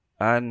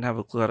 I didn't have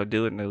a clue how to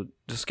do it, and it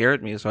just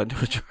scared me, so I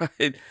never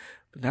tried.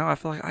 But now I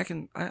feel like I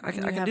can do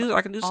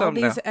something now. All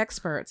these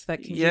experts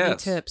that can give you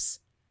tips.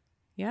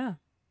 Yeah.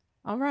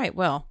 All right.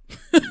 Well,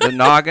 the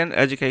Noggin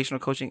educational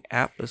coaching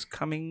app is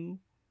coming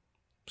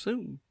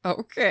soon.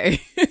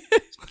 Okay.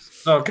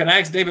 So can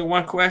I ask David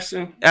one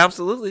question?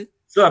 Absolutely.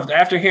 So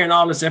after hearing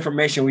all this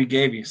information we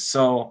gave you,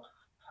 so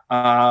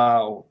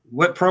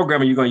what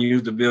program are you going to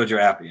use to build your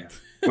app in?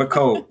 What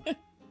code?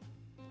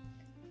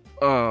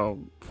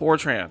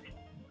 Fortran.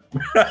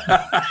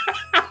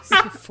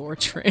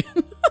 Fortran.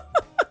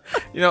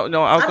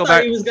 No, I'll go back. I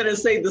thought he was going to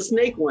say the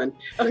snake one.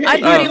 Okay. I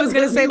thought he was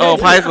going to say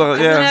Python.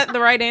 Yeah. Isn't that the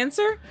right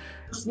answer?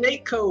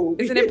 Snake code.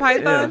 Isn't it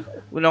Python?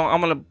 Yeah. Well, no,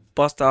 I'm going to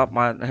bust out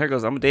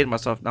I'm dating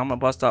myself. Now I'm going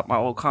to bust out my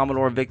old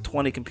Commodore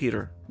VIC-20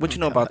 computer. What you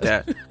know about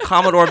that?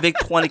 Commodore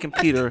VIC-20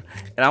 computer,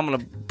 and I'm going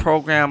to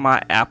program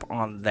my app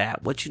on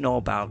that. What you know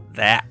about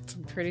that?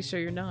 I'm pretty sure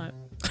you're not.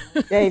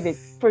 David,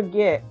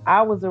 forget,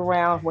 I was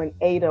around when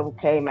Ada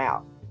came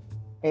out.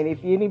 And if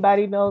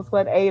anybody knows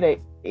what Ada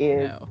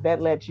is,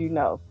 that lets you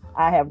know.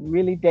 I have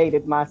really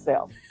dated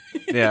myself.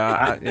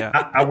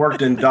 Yeah, I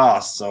worked in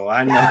DOS, so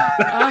I know.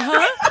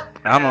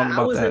 I don't know about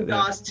I was in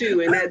DOS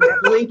too, and that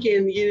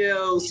blinking,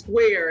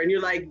 square, and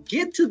you're like,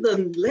 get to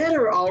the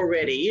letter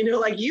already.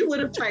 Like you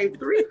would have typed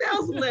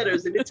 3,000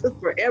 letters, and it took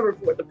forever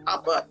for it to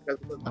pop up.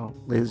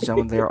 Ladies and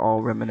gentlemen, they're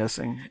all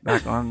reminiscing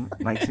back on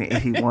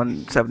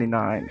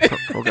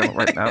 1981-79 program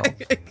right now.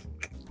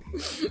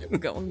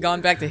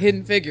 Gone back to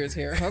Hidden Figures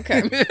here.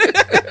 Okay.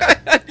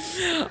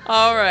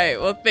 All right.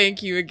 Well,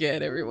 thank you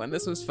again, everyone.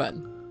 This was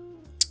fun.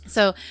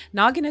 So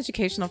Noggin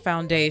Educational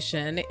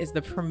Foundation is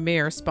the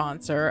premier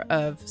sponsor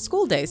of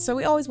School Days. So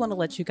we always want to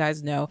let you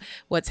guys know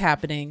what's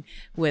happening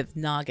with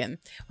Noggin.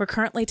 We're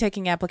currently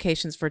taking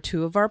applications for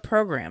 2 of our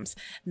programs.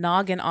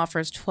 Noggin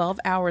offers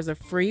 12 hours of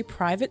free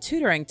private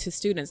tutoring to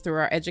students through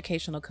our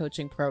educational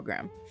coaching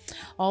program.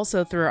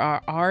 Also, through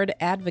our ARD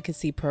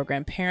advocacy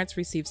program, parents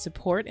receive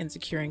support in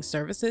securing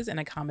services and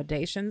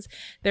accommodations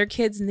their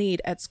kids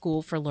need at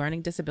school for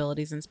learning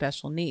disabilities and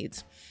special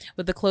needs.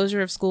 With the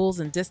closure of schools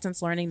and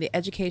distance learning, the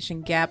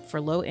education gap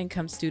for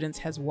low-income students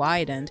has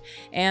widened,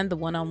 and the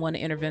one-on-one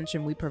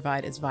intervention we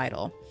provide is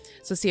vital.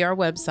 So see our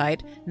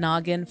website,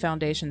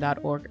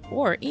 nogginfoundation.org,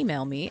 or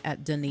email me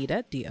at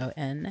Doneda,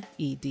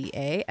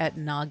 Doneda, at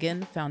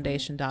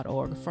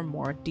nogginfoundation.org for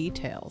more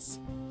details.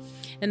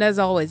 And as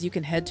always, you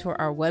can head to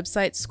our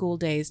website,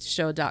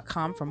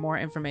 schooldaysshow.com, for more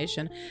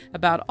information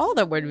about all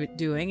that we're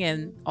doing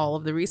and all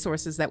of the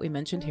resources that we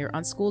mentioned here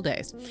on School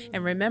Days.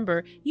 And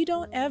remember, you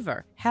don't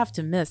ever have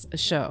to miss a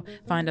show.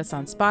 Find us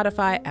on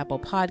Spotify, Apple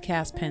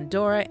Podcasts,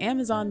 Pandora,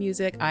 Amazon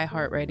Music,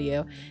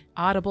 iHeartRadio,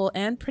 Audible,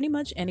 and pretty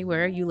much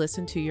anywhere you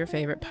listen to your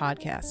favorite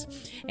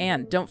podcasts.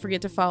 And don't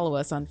forget to follow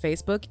us on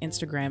Facebook,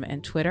 Instagram,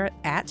 and Twitter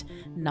at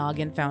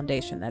Noggin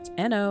Foundation. That's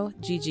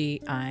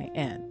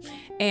Noggin.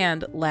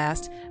 And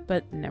last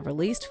but never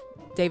least,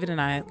 David and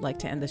I like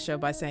to end the show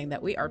by saying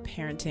that we are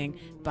parenting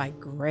by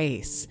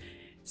grace.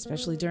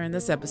 Especially during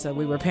this episode,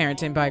 we were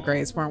parenting by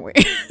grace, weren't we?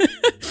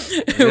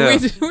 Yeah.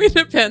 We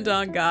depend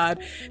on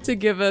God to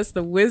give us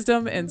the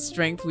wisdom and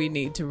strength we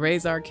need to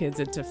raise our kids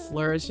into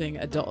flourishing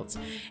adults.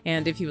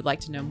 And if you would like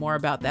to know more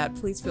about that,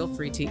 please feel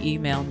free to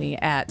email me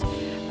at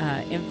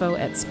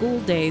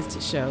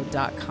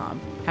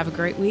info@schooldaysshow.com. Have a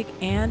great week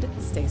and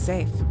stay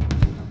safe.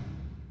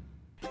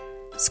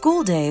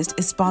 School Dazed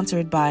is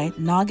sponsored by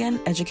Noggin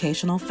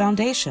Educational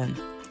Foundation.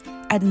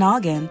 At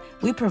Noggin,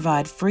 we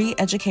provide free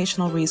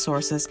educational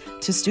resources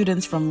to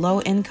students from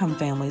low-income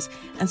families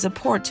and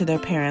support to their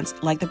parents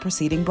like the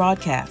preceding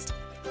broadcast.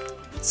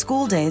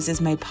 School Days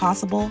is made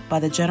possible by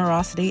the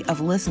generosity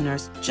of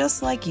listeners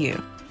just like you.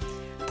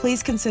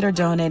 Please consider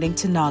donating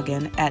to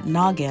Noggin at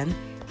Noggin,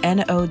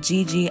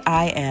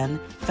 Noggin,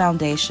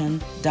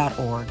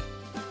 foundation.org.